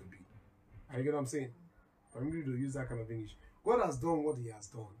part for it to be. Are you get what I'm saying? I'm going to use that kind of English. God has done what he has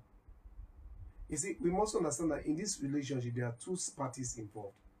done. You see, we must understand that in this relationship, there are two parties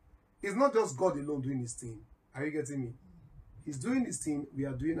involved. It's not just God alone doing his thing. Are you getting me? He's doing his thing. We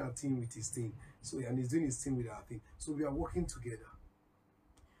are doing our thing with his thing. So, and he's doing his thing with our thing. So we are working together.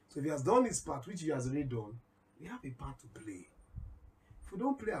 So if he has done his part, which he has already done, we have a part to play. If we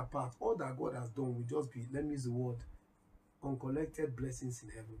don't play our part, all that God has done will just be, let me use the word, uncollected blessings in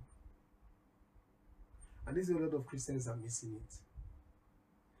heaven. And this is a lot of Christians are missing it.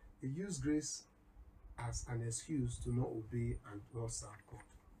 They use grace as an excuse to not obey and not serve God.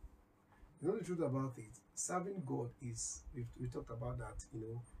 You know the truth about it? Serving God is, we talked about that,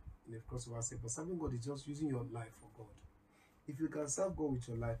 in the course of our set, but serving God is just using your life for God. If you can serve God with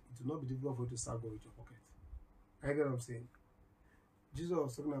your life, it will not be difficult for you to serve God with your pocket. I get what I'm saying? Jesus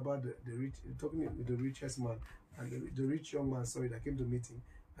was talking about talking with the richest man, and the rich young man, that came to meet him,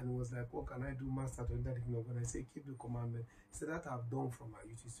 and he was like, what can I do, master, to enter the kingdom of God? And I say, keep the commandment. He said, that I've done from my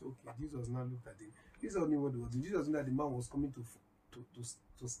youth. He said, okay. Jesus now looked at him. Jesus knew what he was doing. Jesus knew that the man was coming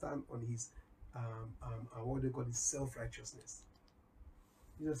to stand on his what they call his self-righteousness.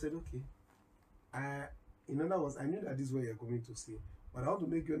 Jesus said, okay. In other words, I knew that this is what you're going to say, but I want to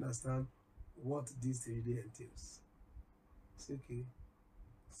make you understand what this really entails. Say, okay,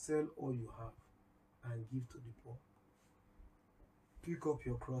 sell all you have and give to the poor. Pick up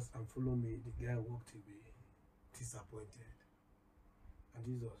your cross and follow me. The guy walked away disappointed. And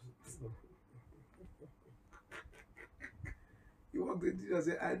Jesus he walked away. Jesus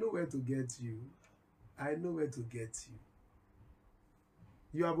said, I know where to get you. I know where to get you.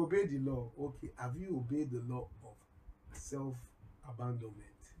 You have obeyed the law. Okay. Have you obeyed the law of self-abandonment?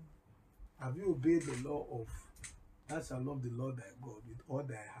 Have you obeyed the law of thou shalt love the Lord thy God with all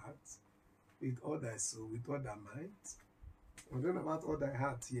thy heart, with all thy soul, with all thy mind? We're talking about all thy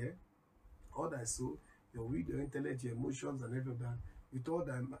heart here. all thy soul, your will, your intellect, your emotions, and every of that, with all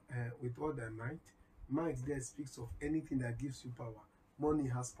thy might. Might there speaks of anything that gives you power. Money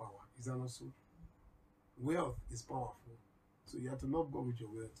has power. Is that not so? Wealth is powerful. So you have to love God with your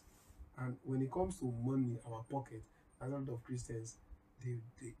wealth. And when it comes to money, our pocket, a lot of Christians,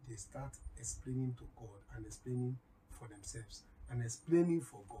 they start explaining to God and explaining for themselves and explaining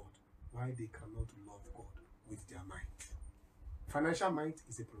for God why they cannot love God with their mind. Financial might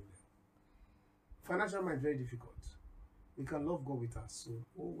is a problem. Financial might is very difficult. We can love God with our soul.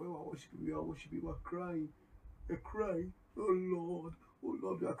 Oh, we are worshiping, we are crying. We cry. Oh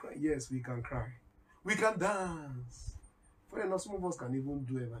Lord, we are crying. Yes, we can cry. We can dance. For enough, some of us can even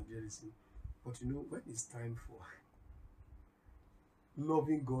do evangelism. But you know, when it's time for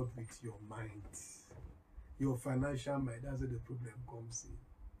loving God with your mind, your financial mind, that's where the problem comes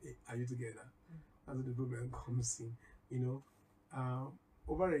in. Are you together? That's where the problem comes in. You know,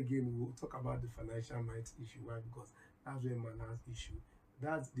 over again, we'll talk about the financial might issue. Why? Because that's where man has issue.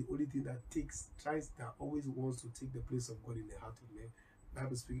 That's the only thing that always wants to take the place of God in the heart of men.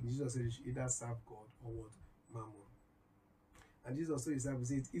 Bible speaking, Jesus said you should either serve God or what? Mammon. And Jesus also said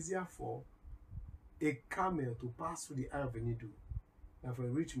it's easier for a camel to pass through the eye of a needle than for a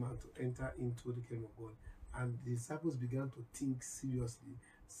rich man to enter into the kingdom of God. And the disciples began to think seriously,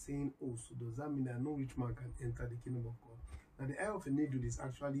 saying, oh, so does that mean that no rich man can enter the kingdom of God? Now the eye of a needle is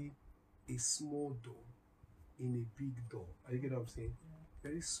actually a small door in a big door. Are you get what I'm saying? Yeah.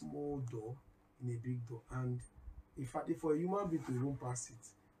 Very small door in a big door. And if for a human being to even pass it,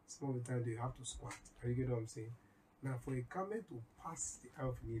 some of the time they have to squat. Are you get what I'm saying? Now for a camel to pass the eye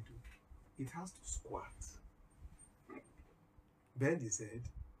of a needle, it has to squat, bend his head,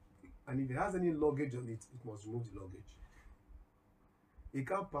 and if it has any luggage on it, it must remove the luggage. It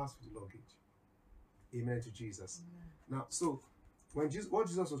can't pass with the luggage. Amen to Jesus. Amen. Now, so what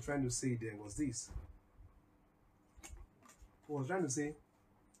Jesus was trying to say there was this. He was trying to say,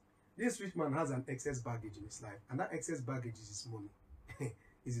 this rich man has an excess baggage in his life, and that excess baggage is his money,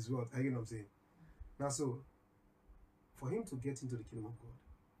 is his wealth. You know what I'm saying? Now, so for him to get into the kingdom of God,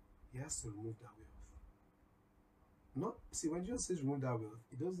 he has to remove that wealth. See, when Jesus says remove that wealth,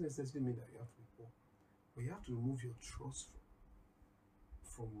 it doesn't necessarily mean that you have to be poor, but you have to remove your trust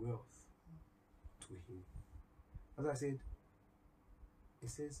from wealth to him. As I said, it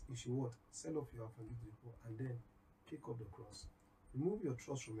says you should what? Sell off your house and give to the poor, and then pick up the cross. Remove your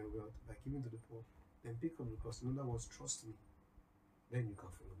trust from your wealth by giving to the poor, then pick up the cross. In other words, trust me, then you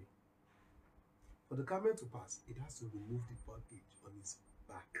can follow me. For the camel to pass, it has to remove the baggage on his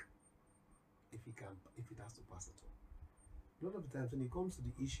back. If it has to pass at all. A lot of the times when it comes to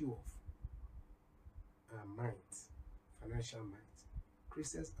the issue of might, financial might,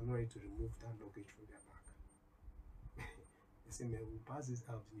 Christians are not ready to remove that luggage from their back. They say, man, we'll pass this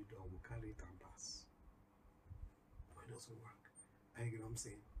out in the door, we'll carry it and pass. But it doesn't work. I get what I'm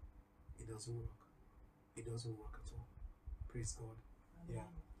saying? It doesn't work. It doesn't work at all. Praise God.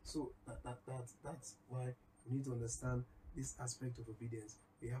 Yeah. So that's why we need to understand this aspect of obedience.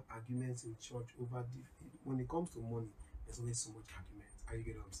 We have arguments in church over when it comes to money, there's always so much argument. Are you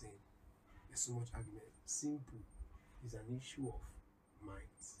get what I'm saying? There's so much argument. Simple is an issue of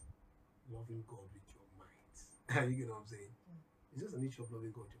might. Loving God with your might. Are you get what I'm saying? It's just an issue of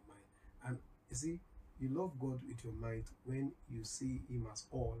loving God with your mind. And you see, you love God with your might when you see him as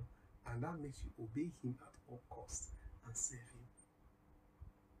all, and that makes you obey him at all costs and serve him.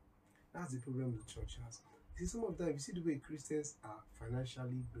 That's the problem the church has. See, some of the time, you see the way Christians are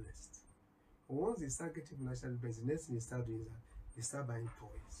financially blessed. But once they start getting financially blessed, the next thing they start doing is that they start buying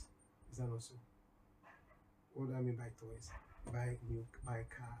toys. Is that also? What do I mean by toys? Buy milk, buy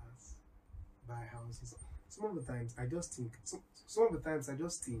cars, buy houses. Some of the times, I just think,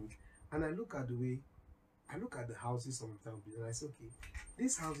 and I look at the houses some of the time, and I say, okay,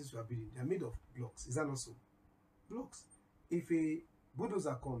 these houses we are building, they are made of blocks. Is that not so? Blocks. If a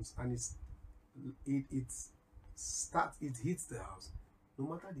bulldozer comes and it hits the house, no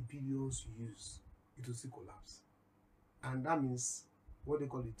matter the billions you use, it will still collapse. And that means what they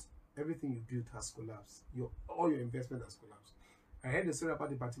call it, everything you built has collapsed. All your investment has collapsed. I heard the story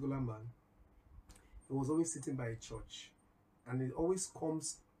about a particular man. He was always sitting by a church, and it always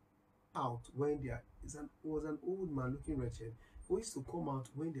comes out when it was an old man looking wretched. He used to come out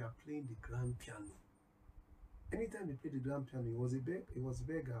when they are playing the grand piano. Anytime they play the grand piano, he was a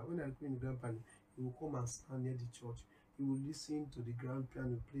beggar. When I play the grand piano, he will come and stand near the church. He will listen to the grand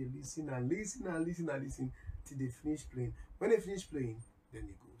piano play, listen till they finish playing. When they finish playing, then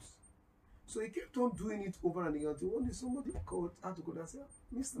he goes. So he kept on doing it over and again until one day somebody had to go and say,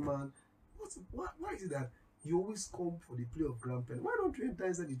 Mr. Man, why is it that You always come for the play of grand piano. Why don't you enter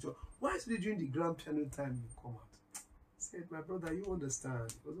inside the church? Why is it during the grand piano time you come out? I said, my brother, you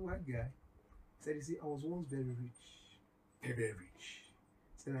understand. He was a white guy. He said, you see, I was once very rich. Very, very rich.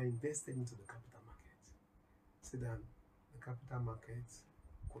 He said, I invested into the capital market. He said, and the capital market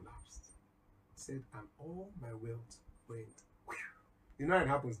collapsed. He said, and all my wealth went. You know how it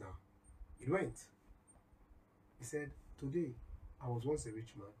happens now? It went. He said, today, I was once a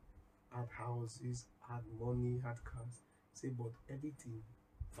rich man. Had houses, had money, had cars. He said, but everything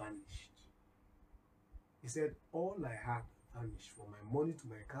vanished. He said, all I had vanished. From my money to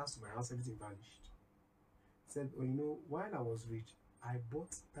my cars to my house, everything vanished. He said, well, you know, while I was rich, I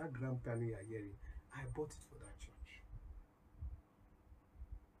bought that grand piano you're hearing. I bought it for that church.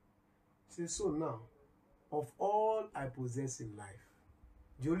 He said, so now, of all I possess in life,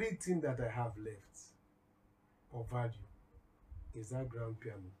 the only thing that I have left of value is that grand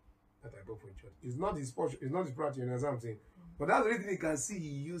piano that I bought for church. It's not his portion, it's not his property, you know what I'm saying? But that's the only thing he can see he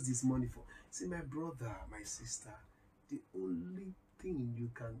used this money for. See, my brother, my sister, the only thing you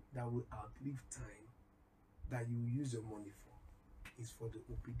can that will outlive time that you use your money for is for the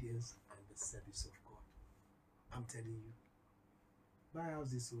obedience and the service of God. I'm telling you. Buy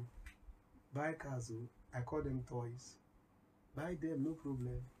houses, oh. Buy cars, oh. I call them toys. Buy them, no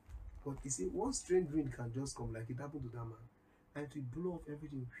problem. But you see, one strange wind can just come like it happened to that man, and it will blow off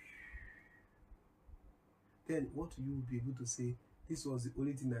everything. Then what will you be able to say? This was the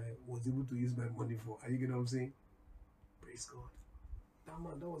only thing I was able to use my money for. Are you getting what I'm saying? Praise God. That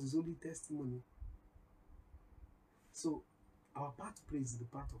man, that was his only testimony. So our part to play is the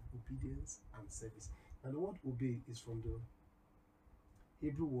part of obedience and service. And the word obey is from the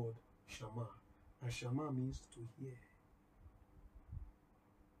Hebrew word shama. And shama means to hear,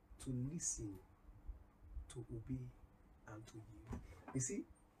 to listen, to obey, and to yield. You see,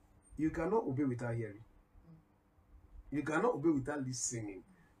 you cannot obey without hearing. You cannot obey without listening.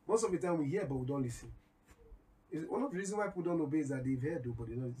 Most of the time we hear, but we don't listen. It's one of the reasons why people don't obey is that they've heard, but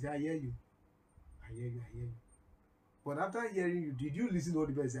they don't say, I hear you. I hear you, I hear you. But after hearing you, did you listen to what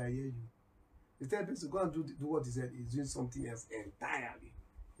the person said? I hear you. The third person to go and do what he said is doing something else entirely.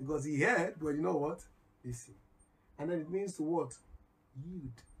 Because he heard, but you know what? Listen. And then it means to what?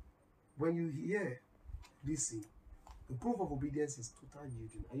 Yield. When you hear, listen. The proof of obedience is total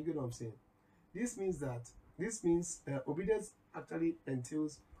yielding. Are you get what I'm saying? This means obedience actually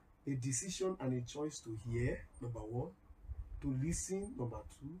entails a decision and a choice to hear, number one, to listen, number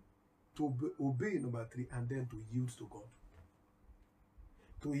two, to obey, number three, and then to yield to God.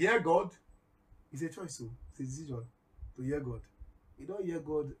 To hear God is a choice, so it's a decision. To hear God. You don't hear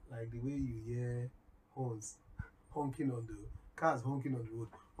God like the way you hear horns honking on the cars honking on the road.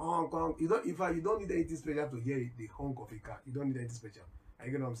 Honk, honk. You don't need anything special to hear the honk of a car. You don't need anything special. Are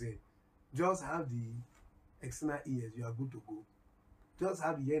you get what I'm saying? Just have the external ears, you are good to go. Just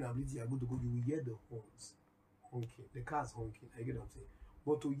have the hearing ability, you are good to go. You will hear the horns honking, the cars honking. I get what I'm saying.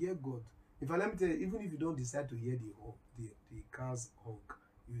 But to hear God, let me tell you, even if you don't decide to hear the cars honk,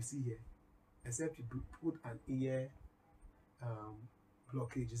 you will see here. Except you put an ear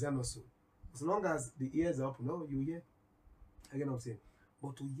blockage. Is that not so? As long as the ears are open, no, you hear. I get what I'm saying.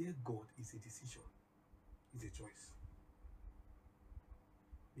 But to hear God is a decision. It's a choice.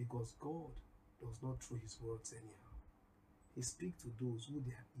 Because God does not throw his words anyhow. He speaks to those who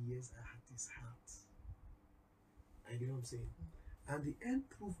their ears are at his heart. I get what I'm saying? And the end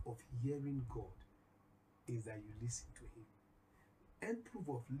proof of hearing God is that you listen to him. End proof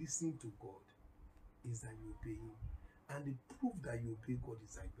of listening to God is that you obey him. And the proof that you obey God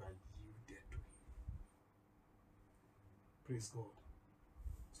is that you are yielded to him. Praise God.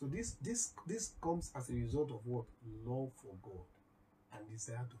 So this comes as a result of what? Love for God and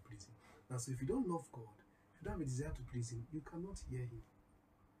desire to please him. Now, so if you don't love God, if you don't have a desire to please him, you cannot hear him.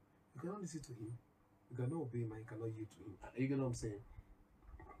 You cannot listen to him. You cannot obey him and you cannot yield to him. You get what I'm saying?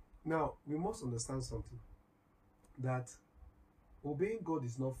 Now, we must understand something. That obeying God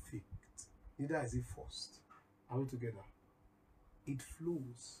is not faked. Neither is it forced. Are we together? It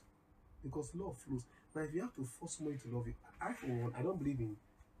flows. Because love flows. Now, if you have to force somebody to love you, I, for one, I don't believe in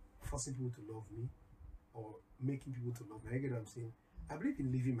forcing people to love me or making people to love me. I get what I'm saying? I believe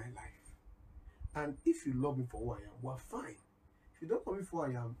in living my life. And if you love me for who I am, we're fine. If you don't love me for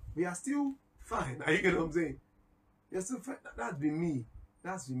who I am, we are still fine. Are you get what I'm saying? You're still fine. That's been me.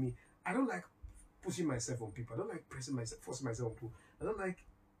 That's been me. I don't like pushing myself on people. I don't like pressing myself, forcing myself on people. I don't like,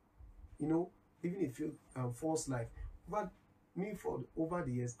 even if you forced life. But me, over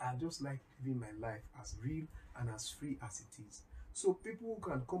the years, I just like living my life as real and as free as it is. So people who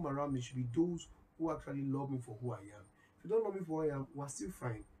can come around me should be those who actually love me for who I am. If you don't love me for who I am, we're still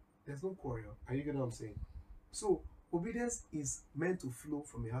fine. There's no quarrel. Are you getting what I'm saying? So obedience is meant to flow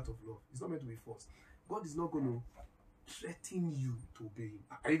from a heart of love. It's not meant to be forced. God is not going to threaten you to obey him.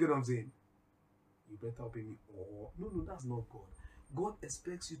 Are you getting what I'm saying? You better obey me. Or no, that's not God. God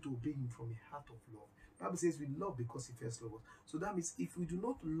expects you to obey him from a heart of love. The Bible says we love because he first loved us. So that means if we do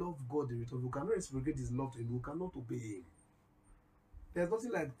not love God in return, we cannot reciprocate his love to him, we cannot obey him. There's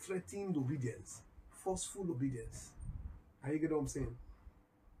nothing like threatened obedience, forceful obedience. Are you getting what I'm saying?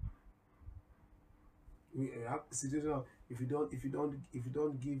 We have a situation of if you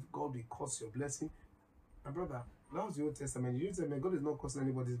don't give, God will curse your blessing. My brother, that was the Old Testament. The New Testament, God is not cursing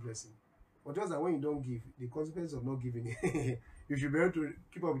anybody's blessing. But just that when you don't give, the consequence of not giving, you should be able to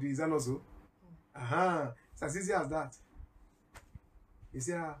keep up with it. Is that also? It's as easy as that. You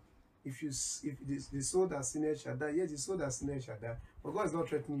see, if the soul that sinners shall die, yes, the soul that sinners shall die. But God is not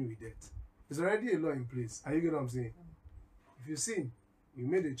threatening you with death. There's already a law in place. Are you getting what I'm saying? If you sin, you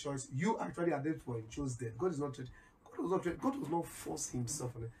made a choice. You actually at that point chose death. God is not threatening. God was not forcing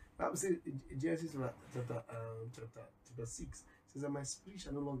himself on it. The Bible says in Genesis chapter 6 says that my spirit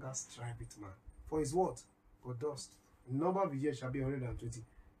shall no longer strive with man. For his what? For dust. The number of years shall be 120.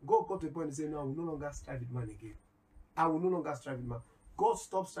 God got to a point and said, no, I will no longer strive with man again. I will no longer strive with man. God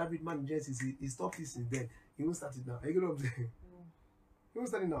stopped striving with man in Genesis. He stopped it since then. He won't start it now. Are you get what I'm saying? He won't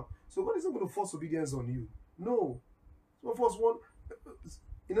start it now. So God isn't going to force obedience on you. No. So force one.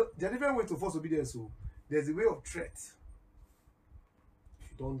 There are different ways to force obedience. So there's a way of threat.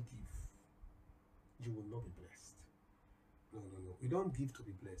 If you don't give, you will not be blessed. No. We don't give to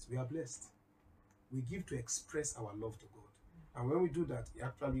be blessed. We are blessed. We give to express our love to God. And when we do that,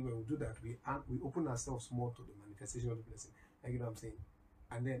 we open ourselves more to the manifestation of the blessing. You know what I'm saying?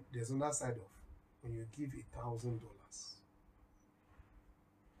 And then there's another side of when you give $1,000,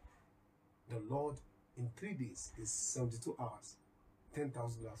 the Lord in 3 days is 72 hours, $10,000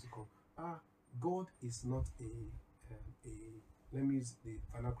 will come. God is not let me use the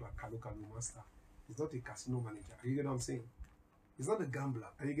vernacular kalu master. He's not a casino manager. Are you get what I'm saying? He's not a gambler.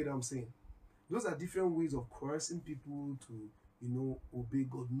 Are you get what I'm saying? Those are different ways of coercing people to, obey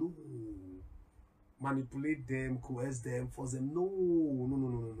God. No. Manipulate them, coerce them, force them.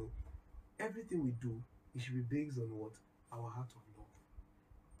 No. Everything we do, it should be based on what? Our heart of love.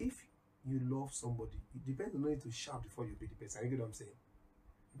 If you love somebody, it depends on you to shout before you obey the person. You get what I'm saying?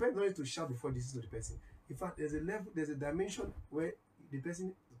 It depends on you to shout before you listen to the person. In fact, there's a level, there's a dimension where the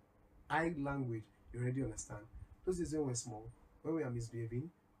person, eye language, you already understand. Those days when we're small, when we are misbehaving,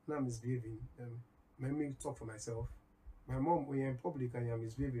 let me talk for myself. My mom, when you're in public and you're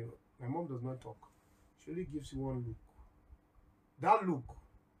misbehaving, my mom does not talk. She only gives you one look. That look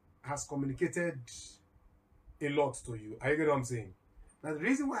has communicated a lot to you. Are you getting what I'm saying? Now, the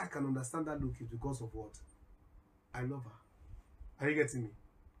reason why I can understand that look is because of what? I love her. Are you getting me?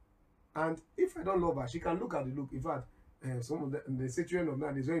 And if I don't love her, she can look at the look. In fact, some of the situation of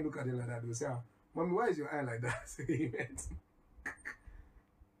nowadays, when you look at it like that, they'll say, Mommy, why is your eye like that?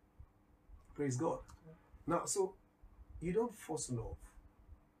 Praise God. Now, so you don't force love.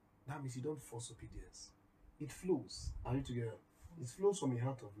 That means you don't force obedience. It flows. Are you together? It flows from a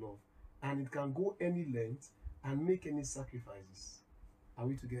heart of love. And it can go any length and make any sacrifices. Are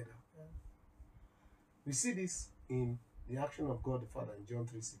we together? Yeah. We see this in the action of God the Father in John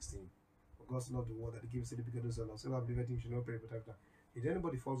 3:16. For God so loved the world that he gives the begotten Son, so that believeth him should not perish but have life. Did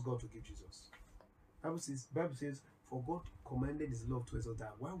anybody force God to give Jesus? Bible says, for God commanded his love towards us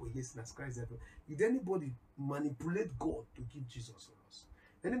that while we're yet sinners, Christ died. Did anybody manipulate God to give Jesus to us?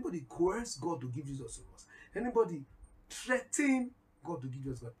 Anybody coerce God to give Jesus to us? Anybody threaten God to give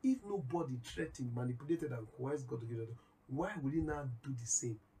Jesus to us? If nobody threatened, manipulated, and coerced God to give Jesus to us, why will he not do the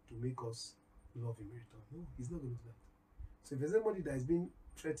same to make us love him in return? No, he's not going to do that. So if there's anybody that is being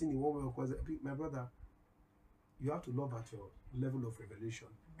threatened in one way or another, my brother, you have to love at your level of revelation.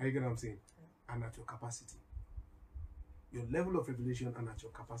 Are you getting what I'm saying? And at your capacity. Your level of revelation and at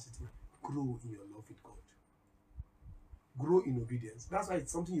your capacity, grow in your love with God. Grow in obedience. That's why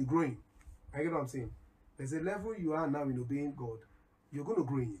it's something you grow in. I get what I'm saying? There's a level you are now in obeying God. You're going to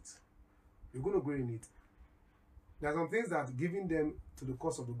grow in it. You're going to grow in it. There are some things that giving them to the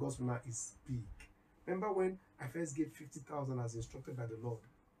cause of the gospel now is big. Remember when I first gave 50,000 as instructed by the Lord?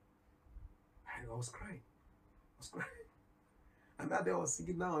 And I was crying. And that day I was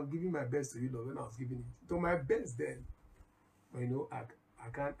thinking, now I'm giving my best to you, Lord, when I was giving it. To my best then. But I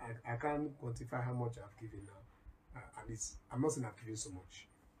can't quantify how much I've given now. At least, I'm not saying I've given so much.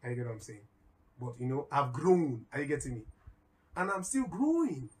 You get what I'm saying? But, I've grown. Are you getting me? And I'm still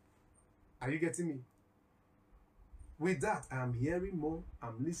growing. Are you getting me? With that, I'm hearing more.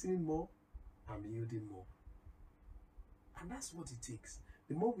 I'm listening more. I'm yielding more. And that's what it takes.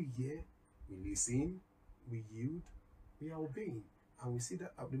 The more we hear, we listen, we yield, we are obeying. And we see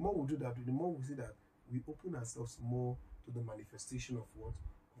that the more we do that, the more we see that we open ourselves more to the manifestation of what?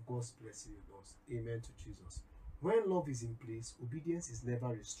 Of God's blessing in us. Amen to Jesus. When love is in place, obedience is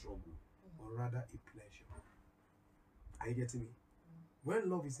never a struggle, but rather a pleasure. Are you getting me? When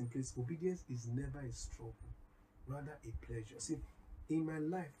love is in place, obedience is never a struggle, rather a pleasure. See, in my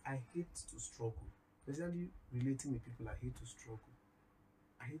life, I hate to struggle. Especially relating with people, I hate to struggle.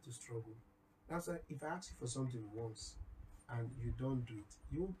 I hate to struggle. That's why if I ask you for something once and you don't do it,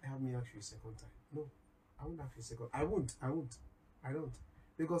 you won't have me ask you a second time. No, I won't ask you a second. I won't. I don't.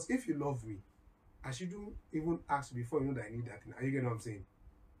 Because if you love me, I shouldn't even ask before you know that I need that thing. Are you getting what I'm saying?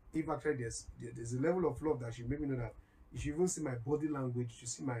 If actually there's a level of love that should make me know that you should even see my body language, you should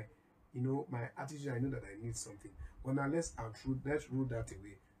see my, my attitude, I know that I need something. But now let's rule that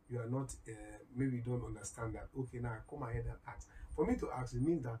away. You are not, maybe you don't understand that. Okay, now I come ahead and ask. For me to ask, it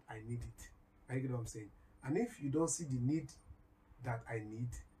means that I need it. Are you get what I'm saying? And if you don't see the need that I need,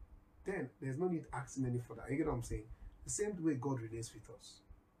 then there's no need asking any further. Are you get what I'm saying? The same way God relates with us.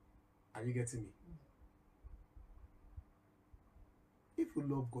 Are you getting me? If you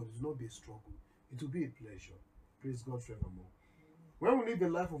love God, it will not be a struggle. It will be a pleasure. Praise God forevermore. When we live a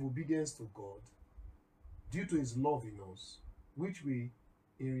life of obedience to God, due to His love in us, which we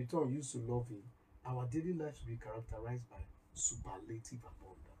in return used to love Him, our daily lives will be characterized by superlative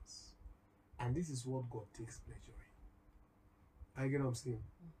abundance. And this is what God takes pleasure in. I get what I'm saying?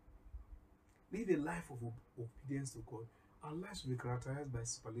 Live a life of obedience to God. Our lives will be characterized by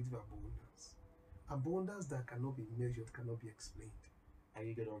superlative abundance. Abundance that cannot be measured, cannot be explained. And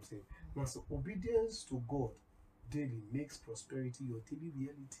you get what I'm saying? Now, so obedience to God daily makes prosperity your daily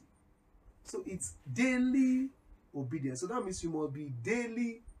reality. So it's daily obedience. So that means you must be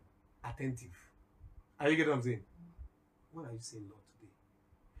daily attentive. Are you get what I'm saying? What are you saying, Lord, today?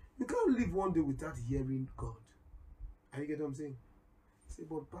 You can't live one day without hearing God. Are you get what I'm saying? Say,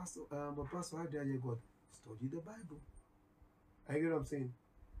 but Pastor, how do I hear God? Study the Bible. Are you get what I'm saying?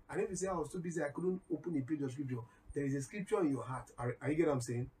 And if you say I was too busy, I couldn't open a page of scripture, there is a scripture in your heart. Are you get what I'm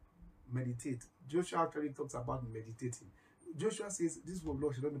saying? Meditate. Joshua actually talks about meditating. Joshua says, this book of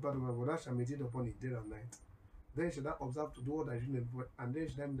law shall not depart from my mouth, but I shall meditate upon it day and night. Then shall I observe to do what I do, and then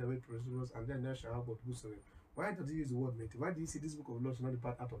shall I make the way prosperous, and then thou shalt have but whosoever. Why does he use the word meditate? Why do you say this book of law shall not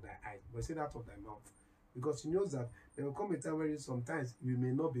depart out of thy eyes, but say out of thy mouth? Because he knows that there will come a time where sometimes we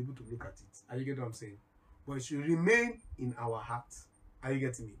may not be able to look at it. Are you getting what I'm saying? But it should remain in our heart. Are you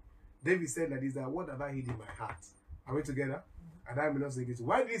getting me? David said like this, that what have I hid in my heart? Are we together? And I may not say it.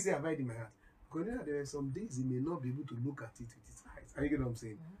 Why did he say have I hid in my heart? Because you know, there are some days he may not be able to look at it with his eyes. Are you getting what I'm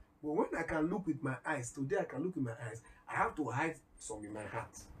saying? But when I can look with my eyes, today I can look with my eyes, I have to hide some in my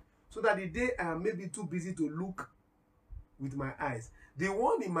heart. So that the day I am maybe too busy to look with my eyes, the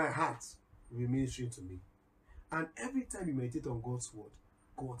one in my heart will be ministering to me. And every time you meditate on God's word,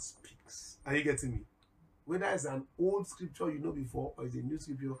 God speaks. Are you getting me? Whether it's an old scripture you know before or it's a new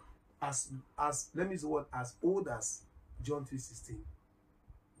scripture, as let me use the word, as old as John 3:16,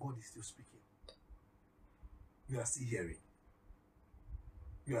 God is still speaking. You are still hearing.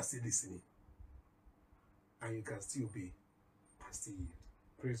 You are still listening. And you can still obey and still yield.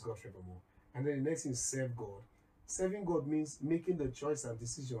 Praise God forevermore. And then the next thing is serve God. Serving God means making the choice and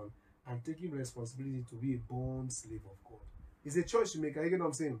decision and taking responsibility to be a born slave of God. It's a choice you make. Are you getting what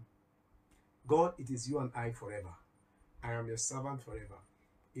I'm saying? God, it is you and I forever. I am your servant forever.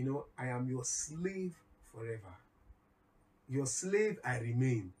 You know, I am your slave forever. Your slave I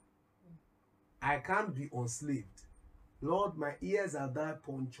remain. I can't be enslaved. Lord, my ears are thy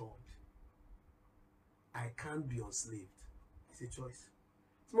punctured. I can't be enslaved. It's a choice.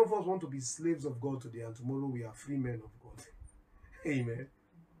 Some of us want to be slaves of God today, and tomorrow we are free men of God. Amen.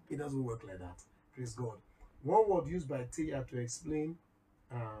 It doesn't work like that. Praise God. One word used by Tia to explain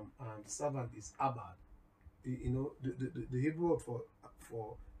servant is abad. The Hebrew word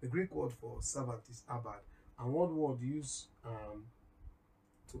for the Greek word for servant is abad, and one word used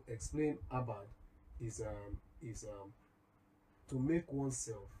to explain abad is to make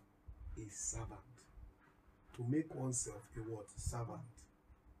oneself a servant. To make oneself a what? Servant.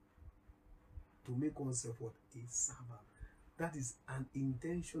 To make oneself what? A servant. That is an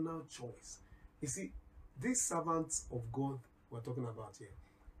intentional choice. You see, this servant of God we're talking about here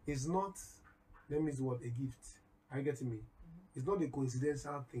is not, let me use the word, a gift. Are you getting me? It's not a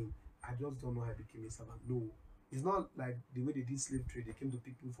coincidental thing. I just don't know how I became a servant. No. It's not like the way they did slave trade. They came to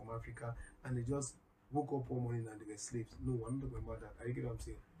people from Africa and they just woke up one morning and they were slaves. No, I'm not talking about that. Are you getting what I'm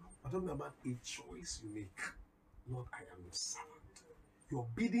saying? I'm talking about a choice you make. Lord, I am your servant. Your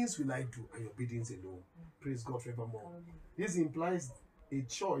biddings will I do, and your biddings alone. Praise God forevermore. This implies a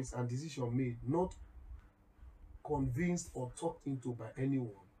choice and decision made, not convinced or talked into by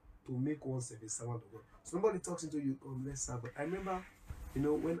anyone to make oneself a servant of God. Somebody talks into you, oh, let's serve God. I remember,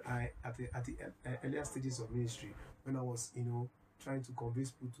 when I at the earlier stages of ministry, when I was, trying to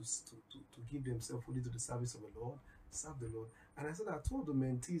convince people to give themselves fully to the service of the Lord, serve the Lord. And I said that two of the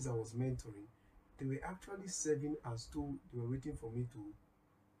mentees I was mentoring, they were actually serving as though they were waiting for me to,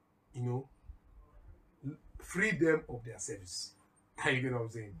 free them of their service. You get what I'm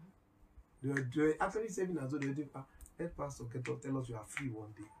saying? They were actually serving as though they were waiting for, let Pastor Keto tell us you are free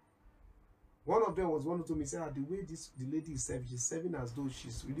one day. One of them was one who told me, say, the way the lady is serving, she's serving as though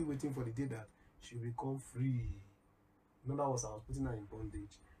she's really waiting for the day that she will become free. In other words, I was putting her in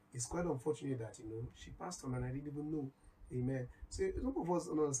bondage. It's quite unfortunate that, she passed on and I didn't even know. Amen. So some of us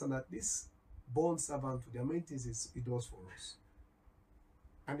don't understand that this bond servant, the main things it does for us.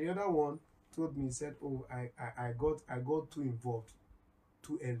 And the other one told me, he said, oh, I got too involved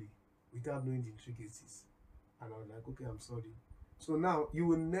too early without knowing the intricacies. And I was like, okay, I'm sorry. So now you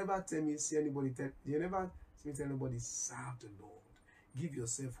will never tell me, you never see me tell anybody, serve the Lord. Give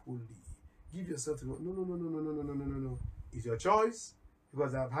yourself wholly. Give yourself to God. No. It's your choice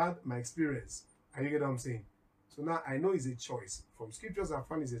because I've had my experience. And you get what I'm saying? So now I know it's a choice. From scriptures I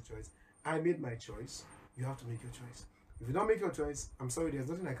found it's a choice. I made my choice. You have to make your choice. If you don't make your choice, I'm sorry, there's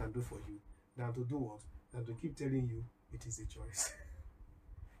nothing I can do for you than to do what? Than to keep telling you it is a choice.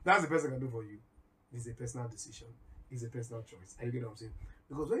 That's the best I can do for you. It's a personal decision. It's a personal choice. And you get what I'm saying?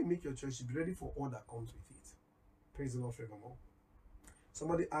 Because when you make your choice, you be ready for all that comes with it. Praise the Lord forevermore.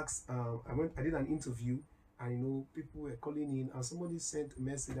 Somebody asked, I did an interview, and people were calling in, and somebody sent a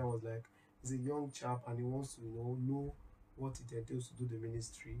message that was like, he's a young chap and he wants to know what it entails to do the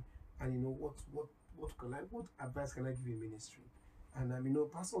ministry, and what advice can I give in ministry?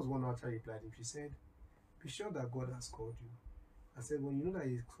 And Pastor was one who actually replied him. She said, be sure that God has called you. I said, when you know that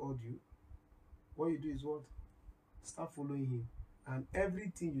He's called you, what you do is what? Start following Him, and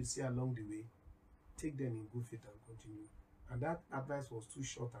everything you see along the way, take them in good faith and continue. And that advice was too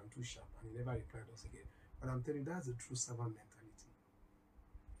short and too sharp, and he never replied us again. But I'm telling you, that's the true servant mentality.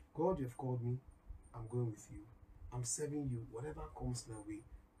 God, you've called me. I'm going with you. I'm serving you. Whatever comes my way,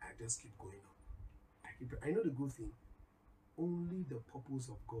 I just keep going on. I know the good thing. Only the purpose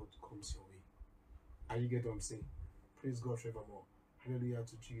of God comes your way. And you get what I'm saying? Praise God forevermore. Hallelujah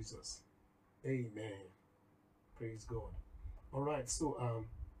to Jesus. Amen. Praise God. All right. So,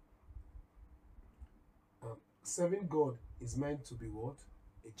 serving God is meant to be what?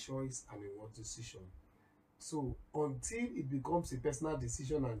 A choice and a what? Decision. So until it becomes a personal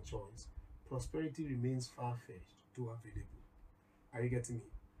decision and choice, prosperity remains far-fetched to available. Are you getting me?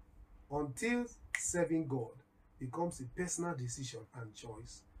 Until serving God becomes a personal decision and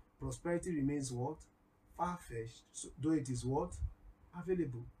choice, prosperity remains what? Far-fetched, so, though it is what?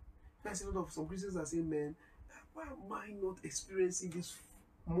 Available. I see a lot of some Christians are saying, man, why am I not experiencing this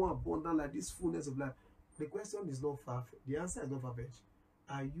more abundant life, this fullness of life? The question is not far-fetched. The answer is not far-fetched.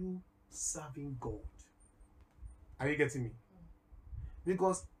 Are you serving God? Are you getting me?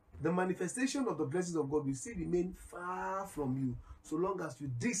 Because the manifestation of the blessings of God will still remain far from you so long as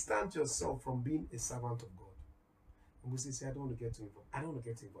you distance yourself from being a servant of God. And we say, I don't want to get too involved. I don't want to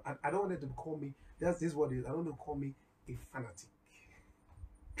get involved. I don't want them to call me, this is what it is. I don't want to call me a fanatic.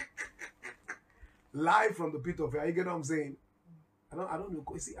 Live from the pit of hell. You get what I'm saying? I don't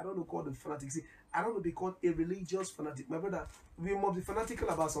know. See, I don't know called a fanatic. See, I don't want to be called a religious fanatic. My brother, we must be fanatical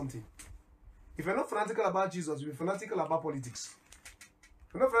about something. If you're not fanatical about Jesus, you'll be fanatical about politics.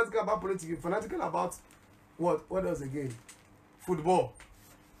 If you're not fanatical about politics, you're fanatical about what? What else again? Football.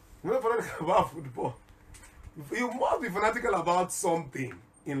 You're not fanatical about football. You must be fanatical about something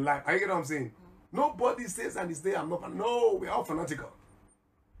in life. Are you get what I'm saying? Nobody says and is there, I'm not. No, we're all fanatical.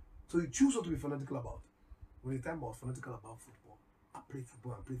 So you choose what to be fanatical about. When the time I was fanatical about football, I played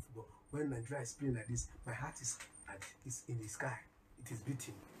football. When Nigeria is playing like this, my heart is in the sky. It is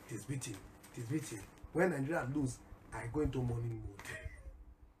beating. It is beating. It is beating. When Nigeria lose, I go into mourning mode.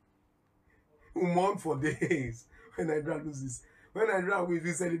 We mourn for days when Nigeria loses. When Nigeria wins,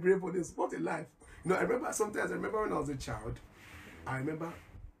 we celebrate for this. What a life. I remember when I was a child, I remember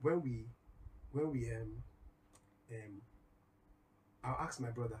when we I'll ask my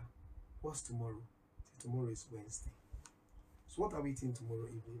brother, what's tomorrow? See, tomorrow is Wednesday. So what are we eating tomorrow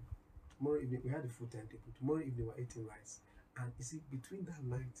evening? Tomorrow evening, we had a food timetable. Tomorrow evening, we're eating rice. And you see, between that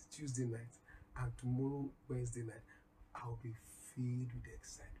night, Tuesday night, and tomorrow, Wednesday night, I'll be filled with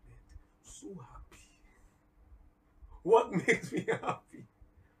excitement. So happy. What makes me happy?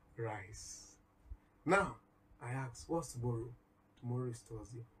 Rice. Now, I ask, what's tomorrow? Tomorrow is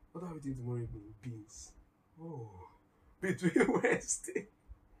Thursday. What are we eating tomorrow evening? Beans. Oh. Between Wednesday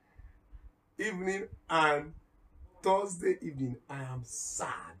evening and Thursday evening, I am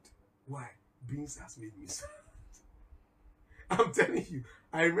sad. Why? Beans has made me sad. I'm telling you,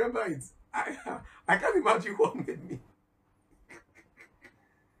 I remember it. I can't imagine what made me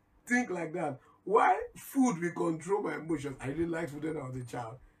think like that. Why food will control my emotions? I didn't like food when I was a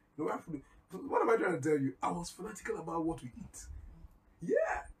child. You know, what am I trying to tell you? I was fanatical about what we eat.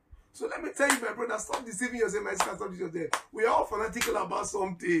 Yeah. So let me tell you, my brother, stop deceiving yourself, my sister, stop deceiving yourself. We are all fanatical about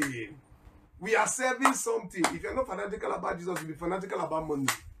something. We are serving something. If you're not fanatical about Jesus, you'll be fanatical about money.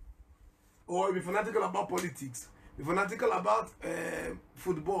 Or you'll be fanatical about politics. Be fanatical about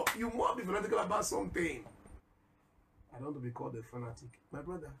football. You must be fanatical about something. I don't want to be called a fanatic. My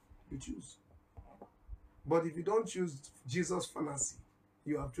brother, you choose. But if you don't choose Jesus' fantasy,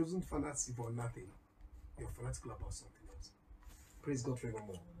 you have chosen fantasy for nothing. You're fanatical about something else. Praise God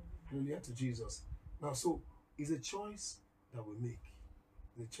forevermore. Hallelujah to Jesus. Now, so it's a choice that we make.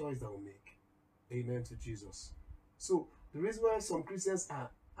 The choice that we make. Amen to Jesus. So the reason why some Christians are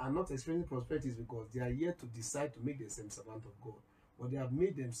not experiencing prosperity is because they are yet to decide to make themselves servants of God. But they have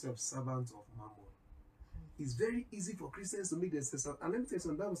made themselves servants of Mammon. It's very easy for Christians to make themselves servants. And let me tell you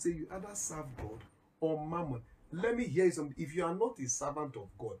something. That will say you either serve God or Mammon. Let me hear you something. If you are not a servant of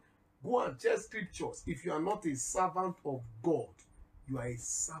God, go and check scriptures. If you are not a servant of God, you are a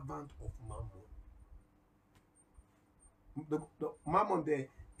servant of Mammon. The Mammon there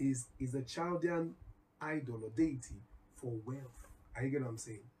is a Chaldean idol or deity for wealth. Are you getting what I'm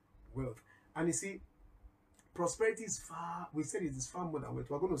saying? Wealth. And you see, prosperity is far, we said it is far more than wealth.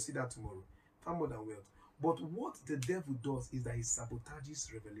 We're going to see that tomorrow. Far more than wealth. But what the devil does is that he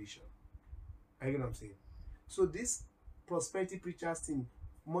sabotages revelation. Are you getting what I'm saying? So this prosperity preachers thing,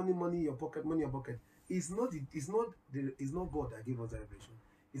 money in your pocket, is not God that gave us that revelation.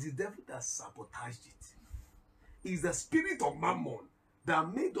 It's the devil that sabotaged it. It's the spirit of Mammon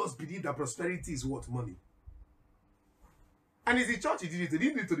that made us believe that prosperity is what? Money. And it's the church he did it. They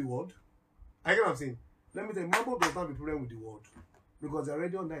didn't do it to the world. I get what I'm saying. Let me tell you, Mammon does not have a problem with the world because they're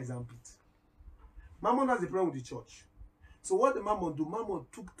already under his armpit. Mammon has a problem with the church. So what did Mammon do? Mammon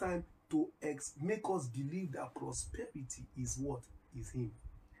took time to make us believe that prosperity is what? Is him.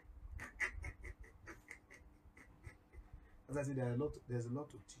 As I said, there's a lot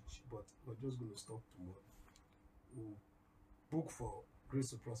to teach, but we're just going to stop tomorrow. We'll book for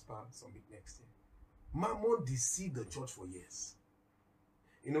Grace to Prosper Summit next year. Mammon deceived the church for years.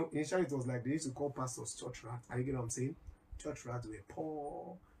 You know, initially it was like they used to call pastors church rats. Are you getting what I'm saying? Church rats were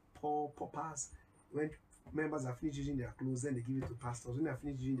poor paupers. When members are finished using their clothes, then they give it to pastors. When they are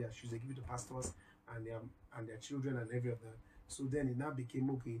finished using their shoes, they give it to pastors and their children and every other. So then it now became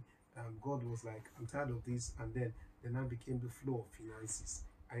okay. God was like, I'm tired of this, and then it now became the flow of finances.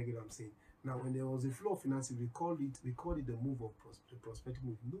 Are you getting what I'm saying? Now, when there was a flow of finances, we called it the move of the prosperity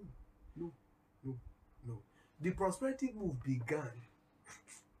move. No. The prosperity move began.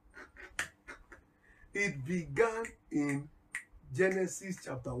 It began in Genesis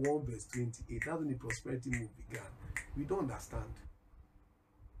chapter 1 verse 28. That's when the prosperity move began. We don't understand.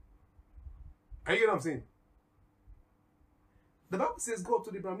 Are you getting what I'm saying? The Bible says, go up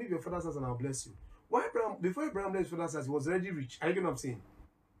to Abraham, leave your father's house and I'll bless you. Why Abraham, before Abraham left his father's house, he was already rich. Are you getting what I'm saying?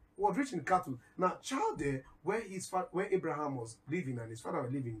 He was rich in cattle. Now, Chaldea, where Abraham was living and his father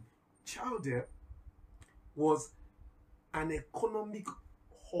was living, Chaldea was an economic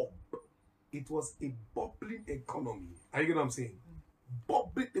hub. It was a bubbling economy. Are you getting what I'm saying?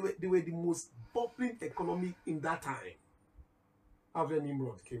 Bubbling, they were the most bubbling economy in that time. That's where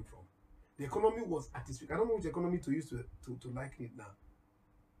Nimrod came from. The economy was at its peak. I don't know which economy to use to liken it now.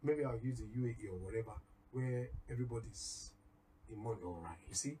 Maybe I'll use the UAE or whatever, where everybody's in money. All right,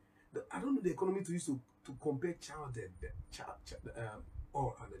 you see. I don't know the economy to use to compare Chaldea and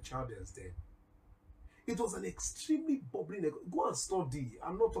the Chaldeans then. It was an extremely bubbling economy. Go and study.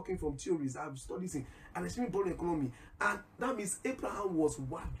 I'm not talking from theories. I've studied it. An extremely bubbling economy. And that means Abraham was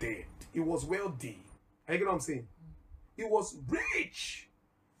well-dead. He was wealthy. Are you get what I'm saying? He was rich.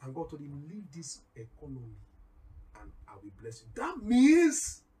 And God told him, leave this economy and I will bless you. That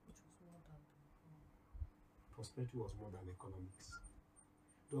means prosperity was more than economics.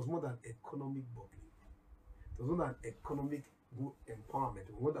 It was more than economic bubbling. It was more than economic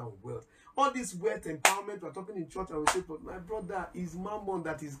empowerment, more than wealth. All this wealth empowerment we're talking in church, and we say, but my brother, is Mammon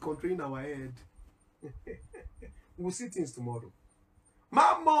that is controlling our head. We'll see things tomorrow.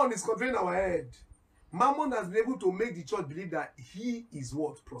 Mammon is controlling our head. Mammon has been able to make the church believe that he is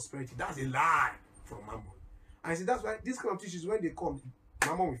what? Prosperity. That's a lie from Mammon. And see, that's why this kind of teachings, when they come,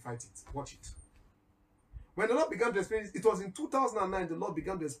 Mammon will fight it. Watch it. When the Lord began to explain it was in 2009 the Lord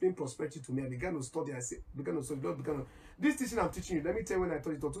began to explain prosperity to me. I began to study. Lord began to... This teaching I'm teaching you, let me tell you when I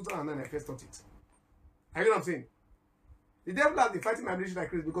taught it. In 2009 I first taught it. I get what I'm saying? The devil has been fighting my ministry like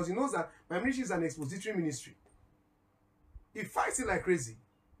crazy because he knows that my ministry is an expository ministry. He fights it like crazy.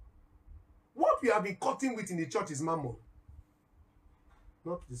 What we have been cutting with in the church is mammon,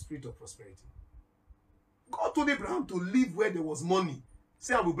 not the spirit of prosperity. God told Abraham to live where there was money.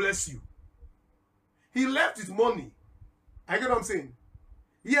 Say, I will bless you. He left with money. I get what I'm saying?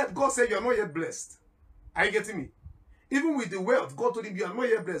 Yet God said, you are not yet blessed. Are you getting me? Even with the wealth, God told him, you are not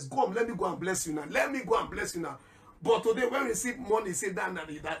yet blessed. Come, let me go and bless you now. Let me go and bless you now. But today, when we see money, say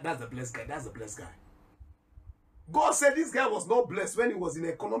that's the blessed guy. That's the blessed guy. God said this guy was not blessed when he was in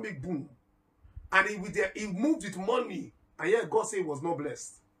economic boom. And he moved with money. And yet God said he was not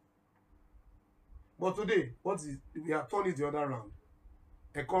blessed. But today, we have turned it the other round.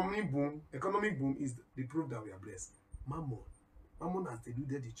 Economic boom is the proof that we are blessed. Mammon has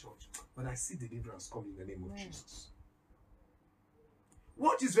deluded the church. But I see deliverance coming in the name of Jesus.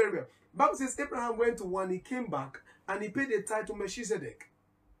 Watch this very well. Bible says Abraham went to one, he came back, and he paid a tithe to Melchizedek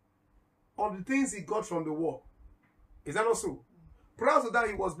of the things he got from the war. Is that not so? Prior to that,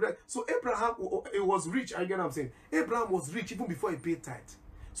 he was blessed. So Abraham, he was rich. I get what I'm saying. Abraham was rich even before he paid tithe.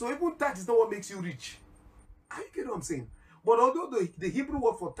 So even tithe is not what makes you rich. I get what I'm saying. But although the Hebrew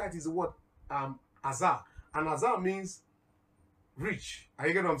word for tithe is the word azar, and azar means rich.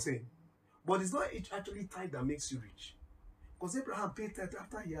 I get what I'm saying. But it's not actually tithe that makes you rich. Because Abraham paid tithe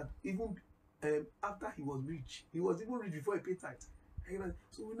after he had even after he was rich. He was even rich before he paid tithe.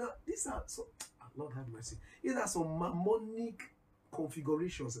 So now these are so Lord have mercy. These are some mammonic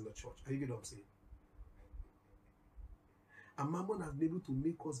configurations in the church. Are you get what I'm saying? And mammon has been able to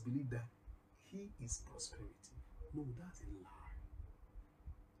make us believe that he is prosperity. No, that's a lie.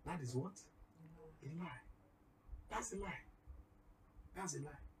 That is what? A lie. That's a lie. That's a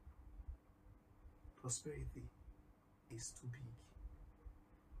lie. Prosperity is too big.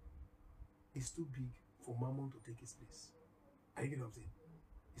 It's too big for mammon to take its place. Are you getting what I'm saying?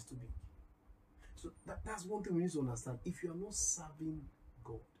 It's too big. So that's one thing we need to understand. If you are not serving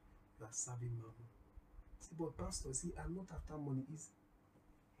God, you are serving mammon. See, but pastor, see, I'm not after money.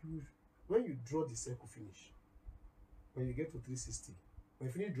 When you draw the circle finish, when you get to 360, when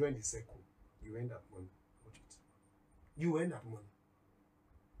you finish drawing the circle, you end up money. Watch it. You end up money.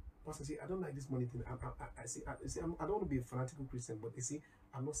 Pastor, see, I don't like this money thing. I don't want to be a fanatical Christian, but you see,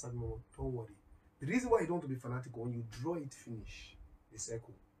 I'm not serving mammon. Don't worry. The reason why you don't want to be fanatical, when you draw it finish, the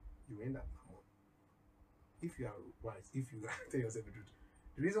circle, you end up mammon. If you are wise, if you tell yourself the truth,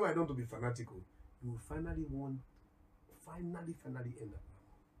 the reason why I don't want to be fanatical, you will finally end up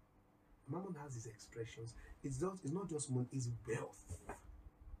mammon. Mammon has these expressions. It's not just money, it's wealth.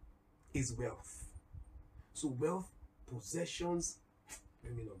 It's wealth. So wealth, possessions.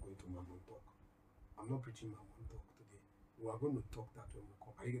 Let me not go into mammon talk. I'm not preaching mammon talk today. We are going to talk that when we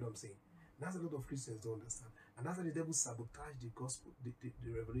come. Are you get what I'm saying? That's a lot of Christians don't understand. And that's why the devil sabotage the gospel, the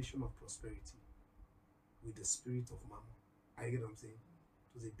revelation of prosperity with the spirit of mammon. Are you get what I'm saying?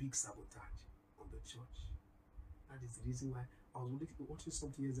 It was a big sabotage on the church. That is the reason why I was watching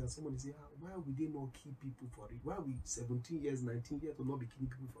something years and somebody say, why would they not keep people for it? Why are we 17 years, 19 years to not be keeping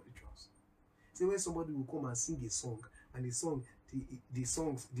people for rituals? See, when somebody will come and sing a song, and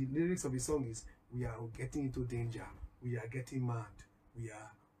the lyrics of the song is, we are getting into danger, we are getting mad, we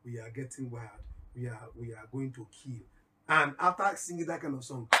are getting wild, we are going to kill. And after singing that kind of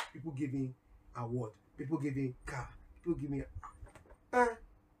song, people giving award, people giving car, people giving is that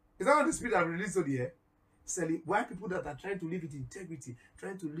not the spirit that released to the air? Selling. Why people that are trying to live with integrity,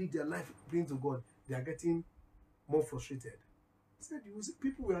 trying to live their life praying to God, they are getting more frustrated. Said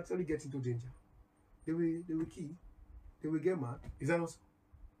people will actually get into danger. They will kill. They will get mad. Is that also?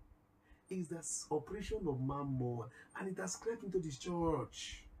 It's the operation of mammon, and it has crept into this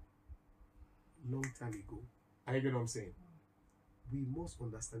church long time ago. Are you get what I'm saying? We must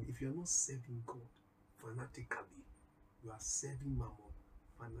understand, if you are not serving God fanatically, you are serving mammon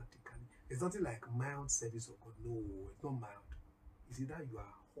fanatically. It's nothing like mild service of God. No, it's not mild. It's either you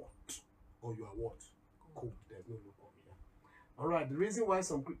are hot or you are what? Cold. There's no lukewarm here. Alright, the reason why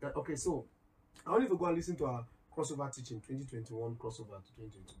okay, so I want you to go and listen to our crossover teaching, 2021 crossover to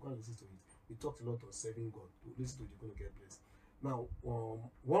 2022. Go and listen to it. We talked a lot on serving God. Listen to it, you're going to get blessed. Now,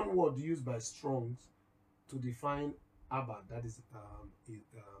 one word used by Strong's to define Abba, that is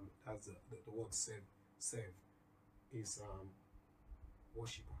that's the word serve is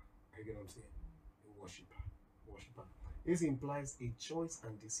worshipper. I get what I'm saying? A worshipper. This implies a choice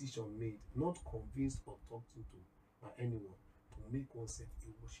and decision made, not convinced or talked into by anyone, to make oneself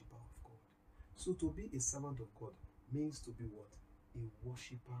a worshipper of God. So to be a servant of God means to be what? A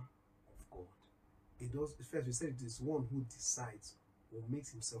worshipper of God. It does. First, we said it is one who decides or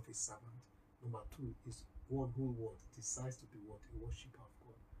makes himself a servant. Number two is one who what decides to be what a worshiper of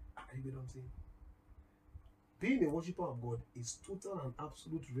God. Are you get what I'm saying? Being a worshiper of God is total and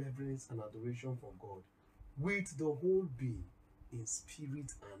absolute reverence and adoration for God with the whole being in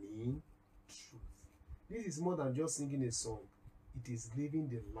spirit and in truth. This is more than just singing a song. It is living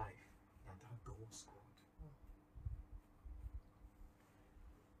the life that adores God.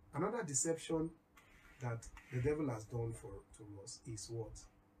 Another deception that the devil has done to us is what?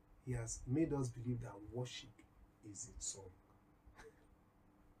 He has made us believe that worship is a song.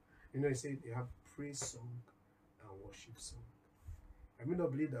 You know, he said they have praise song and worship song. I may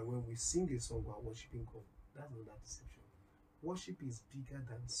not believe that when we sing a song, we are worshiping God. That's not that deception. Worship is bigger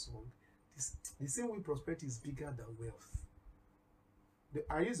than song. The same way prosperity is bigger than wealth.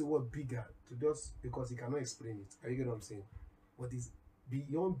 I use the word bigger to just because you cannot explain it. Are you get what I'm saying? But it's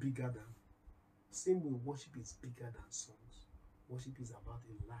beyond bigger than. Same way worship is bigger than songs. Worship is about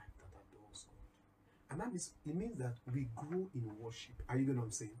a life that adores God. And that means it means that we grow in worship. Are you get what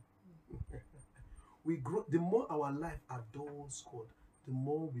I'm saying? We grow. The more our life adores God, the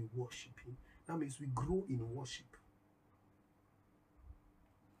more we worship Him. That means we grow in worship.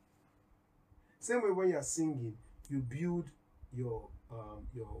 Same way when you are singing, you build your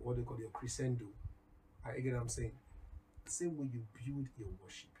what they call your crescendo. You get what I'm saying? Same way you build your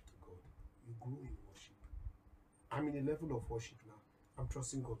worship to God, you grow in worship. I'm in a level of worship now. I'm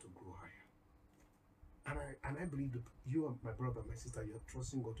trusting God to grow higher. And I believe that you and my brother, my sister, you are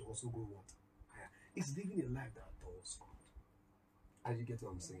trusting God to also grow what? Higher. It's living a life that adores God. As you get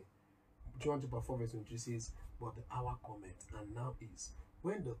what I'm saying? John chapter 4 verse 23 says, but the hour cometh, and now is,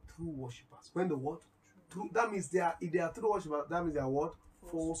 when the true worshippers, when the what? True, that means if they are true worshippers, that means they are what?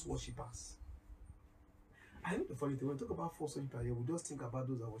 False worshippers. I know the funny thing, when we talk about false worshippers here, we just think about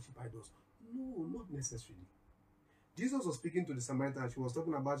those that worship idols. No, not necessarily. Jesus was speaking to the Samaritan. She was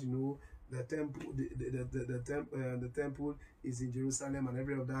talking about, the temple, the temple is in Jerusalem, and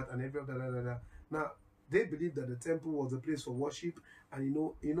every of that. Now, they believed that the temple was the place for worship, and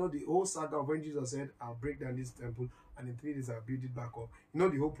the whole saga of when Jesus said, "I'll break down this temple, and in 3 days I'll build it back up."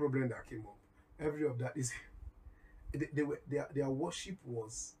 The whole problem that came up. Every of that is, their worship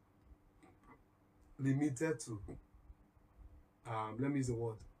was limited to, let me use the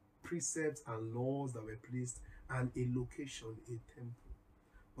word, precepts and laws that were placed, and a location, a temple.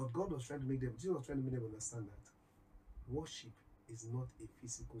 But God was trying to make them, Jesus was trying to make them understand that worship is not a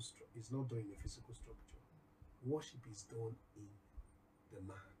physical structure. It's not done in a physical structure. Worship is done in the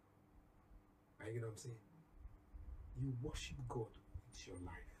man. Are you get what I'm saying? You worship God with your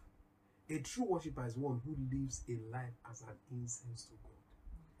life. A true worshiper is one who lives a life as an incense to God.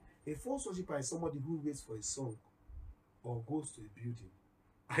 A false worshiper is somebody who waits for a song or goes to a building.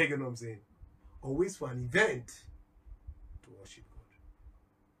 Are you get what I'm saying? Or waits for an event to worship God.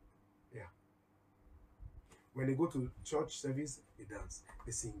 Yeah. When they go to church service, they dance,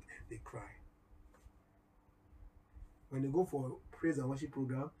 they sing, they cry. When they go for praise and worship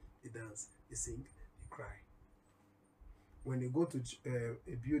program, they dance, they sing, they cry. When they go to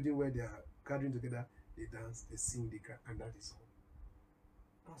a building where they are gathering together, they dance, they sing, they cry, and that is all.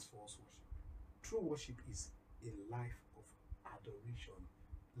 That's false worship. True worship is a life of adoration,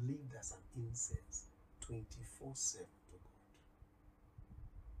 lived as an incense, 24/7 to God.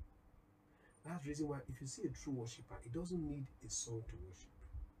 That's the reason why if you see a true worshiper, it doesn't need a song to worship.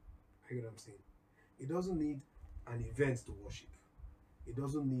 You get what I'm saying? It doesn't need an event to worship. It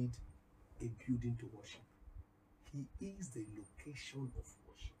doesn't need a building to worship. He is the location of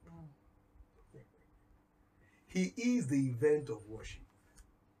worship. He is the event of worship.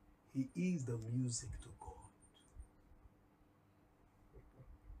 He is the music to God.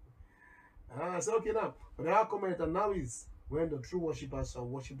 So okay now, but our comment now is when the true worshippers shall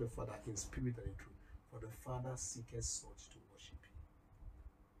worship the Father in spirit and in truth, for the Father seeketh such to worship Him.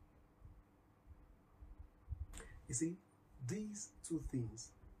 You see, these two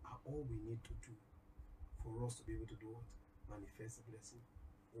things are all we need to do for us to be able to do what? Manifest the blessing,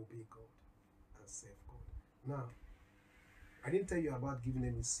 obey God, and serve God. Now, I didn't tell you about giving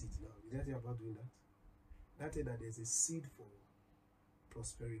any seed now. Did I tell you about doing that? I tell you that there's a seed for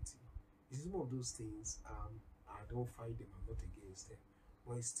prosperity. It's one of those things, I don't fight them, I'm not against them.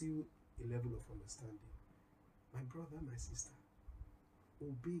 But it's still a level of understanding. My brother, my sister,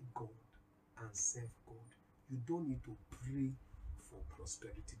 obey God and serve God. You don't need to pray for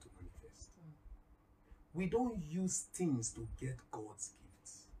prosperity to manifest. We don't use things to get God's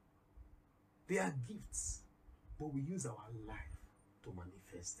gifts. They are gifts, but we use our life to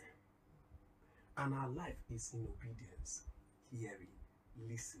manifest them. And our life is in obedience, hearing,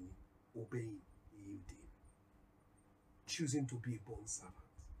 listening, obeying, yielding, choosing to be a born servant,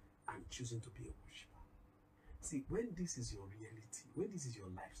 and choosing to be a worshiper. See, when this is your reality, when this is your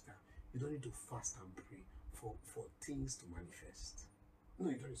lifestyle, you don't need to fast and pray for things to manifest. No,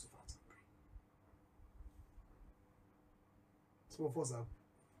 you don't need to fast and pray. Some of us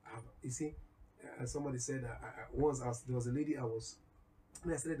have you see, somebody said, once there was a lady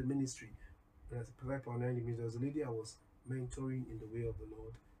when I started the ministry, when I started pioneering the ministry, there was a lady I was mentoring in the way of the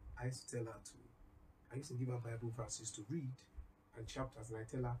Lord. I used to give her Bible verses to read and chapters, and I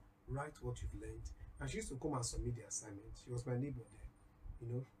tell her, write what you've learned. And she used to come and submit the assignment. She was my neighbor there,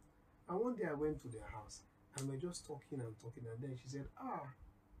 you know. And one day I went to their house, and we're just talking, and then she said,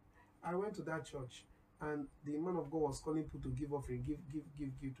 I went to that church, and the man of God was calling people to give offering, give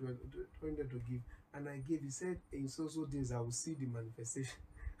to give, and I gave. He said, in so days I will see the manifestation.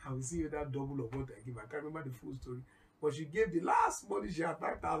 I will see that double of what I give. I can't remember the full story, but she gave the last money she had,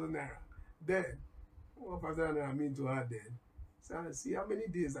 5,000 naira. Then, what 5,000 naira mean to her then? So I see how many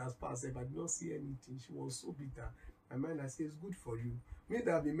days has passed, but I did not see anything. She was so bitter. And man, I say, it's good for you. Me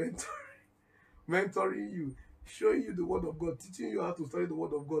that be mentoring you, showing you the word of God, teaching you how to study the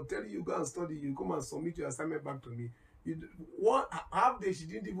word of God, telling you go and study, you come and submit your assignment back to me. One half day she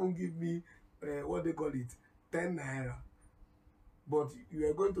didn't even give me what they call it, 10 naira. But you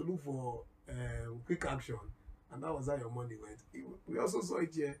are going to look for quick action, and that was how your money went. We also saw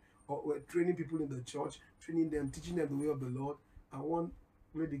it here. We're training people in the church, training them, teaching them the way of the Lord. And one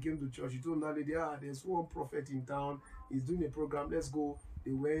lady came to church. She told that lady, there's one prophet in town. He's doing a program. Let's go.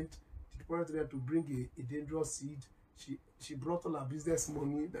 They went. She wanted them to bring a dangerous seed. She brought all her business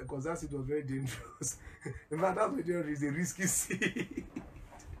money because that seed was very dangerous. In fact, that was a risky seed.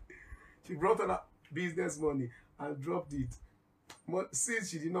 She brought all her business money and dropped it. Since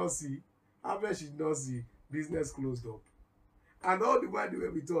she did not see, after she did not see, business closed up. And all the while they were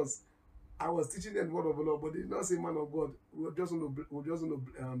with us, I was teaching them the word of the Lord, but they did not say, man of God, we're just going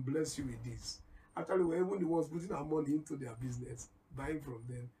to bless you with this. Actually, we're even the ones putting our money into their business, buying from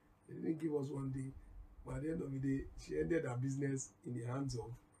them. They didn't give us one day. But at the end of the day, she ended her business in the hands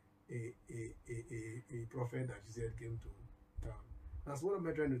of a prophet that she said came to town. That's what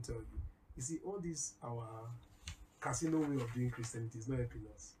I'm trying to tell you. You see, all this, our casino way of doing Christianity is not helping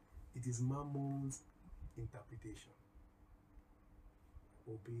us. It is Mammon's interpretation.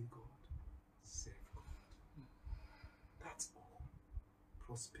 Obey God, serve God. That's all.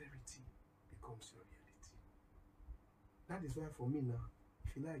 Prosperity becomes your reality. That is why for me now,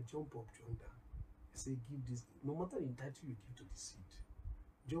 if you like, jump up, jump down. I say, give this, no matter the title you give to the seed,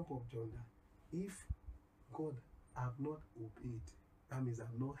 jump up, jump down. If God have not obeyed, that means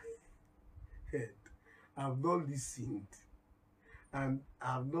I've not heard, I've not listened, and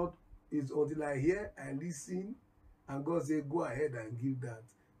I've not, it's until I hear, I listen, and God say, go ahead and give that,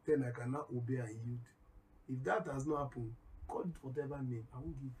 then I cannot obey and yield. If that has not happened, call it whatever name, I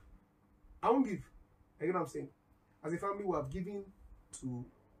won't give. I won't give. You know what I'm saying? As a family, we have given to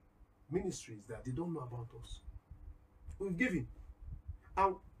ministries that they don't know about us. We've given.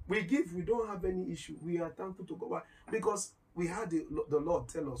 And we give, we don't have any issue. We are thankful to God. Why? Because we had the Lord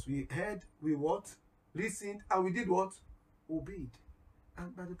tell us. We heard, we what? Listened, and we did what? Obeyed.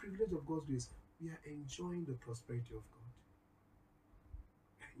 And by the privilege of God's grace, we are enjoying the prosperity of God.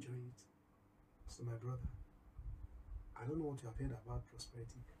 We are enjoying it. So my brother, I don't know what you have heard about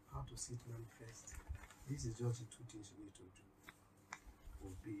prosperity, how to see it manifest. This is just the two things you need to do.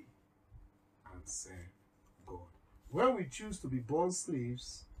 Obey and serve God. When we choose to be born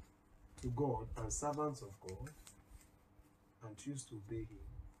slaves to God and servants of God and choose to obey Him,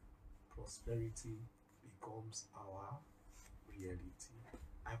 prosperity becomes our reality.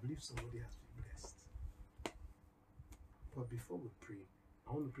 I believe somebody has been blessed. But before we pray,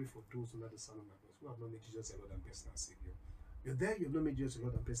 I want to pray for those under the sound of my voice who have not made Jesus a Lord and personal Savior. You're there, you've not made Jesus a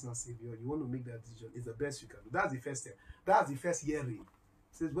Lord and personal Savior. You want to make that decision. It's the best you can do. That's the first step. That's the first hearing.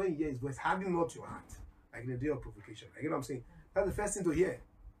 It says, when you hear His voice, harden not your heart. Like in the day of provocation. You know what I'm saying? That's the first thing to hear.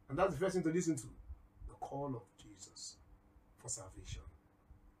 And that's the first thing to listen to. The call of Jesus for salvation.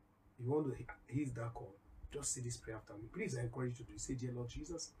 If you want to hear that call, just say this prayer after me. Please, I encourage you to do it. Say, dear Lord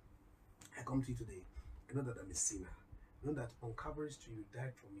Jesus, I come to you today. I know that I'm a sinner. I know that on Calvary's tree you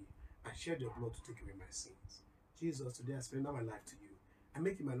died for me and shed your blood to take away my sins. Jesus, today I surrender my life to you. I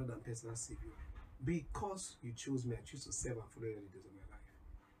make you my Lord and personal Savior. Because you chose me, I choose to serve and follow you all the days of my life.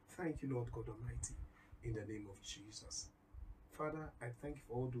 Thank you, Lord God Almighty, in the name of Jesus. Father, I thank you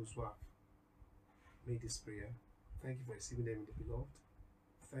for all those who have made this prayer. Thank you for receiving them in the beloved.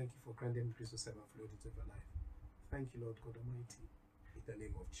 Thank you for granting me grace to serve and follow the days of my life. Thank you, Lord God Almighty, in the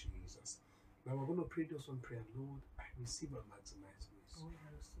name of Jesus. Now we're going to pray this one prayer. Lord, I receive and maximize grace.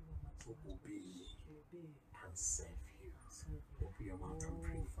 to obey and serve you. Open your mouth and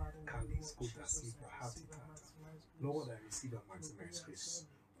pray. Lord, I receive and maximize grace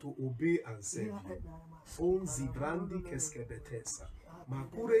to obey and serve you. Onzi brandi keskebetesa.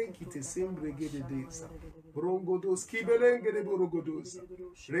 Makure kite sembrege desa. Brongodos kibelenge de borogodos.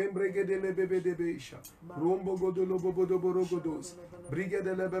 Rembrege de lebebe de beisha. Rombo godolo bobo de borogodos. Brige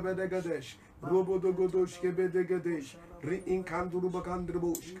de lebebe de gadesh. Robo do godosh kebe de gadesh. Ri inkanduru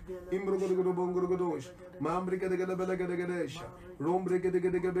bakandrubosh. Imbrogodo bongorogodosh. Mambrige de lebele de gadesha. Rombrege de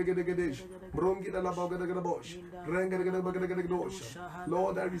gadesh. Brongi de la boga de gadosh. Renga de gadosh.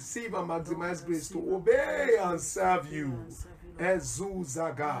 Lord, I receive and maximize grace to obey and serve you.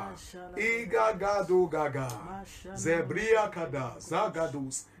 Ezuzaga, Igagado Gaga, Zebria Kada,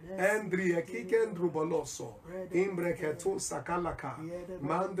 Zagadus, Endria Kikendruboloso, Imbreketo Sakalaka,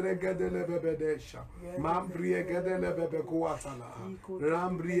 Mandre Gedele Bebedesha, Mambrie Gedele Bebequatala,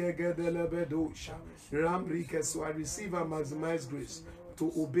 Rambrie Gedele Bedosha, Rambrike. So I receive and maximize grace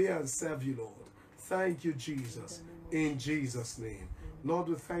to obey and serve you, Lord. Thank you, Jesus. In Jesus' name. Lord,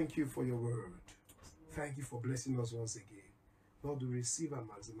 we thank you for your word. Thank you for blessing us once again. Lord, we receive and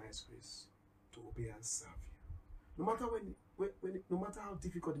maximize grace to obey and serve you. No matter no matter how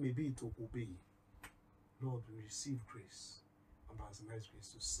difficult it may be to obey, Lord, we receive grace and maximize grace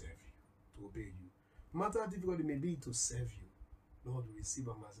to serve you, to obey you. No matter how difficult it may be to serve you, Lord, we receive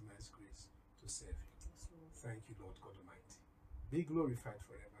and maximize grace to serve you. Thank you, Lord God Almighty. Be glorified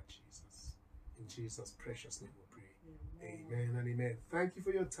forever, Jesus. In Jesus' precious name we pray. Amen and amen. Thank you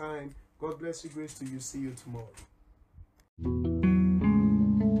for your time. God bless you. Grace to you. See you tomorrow.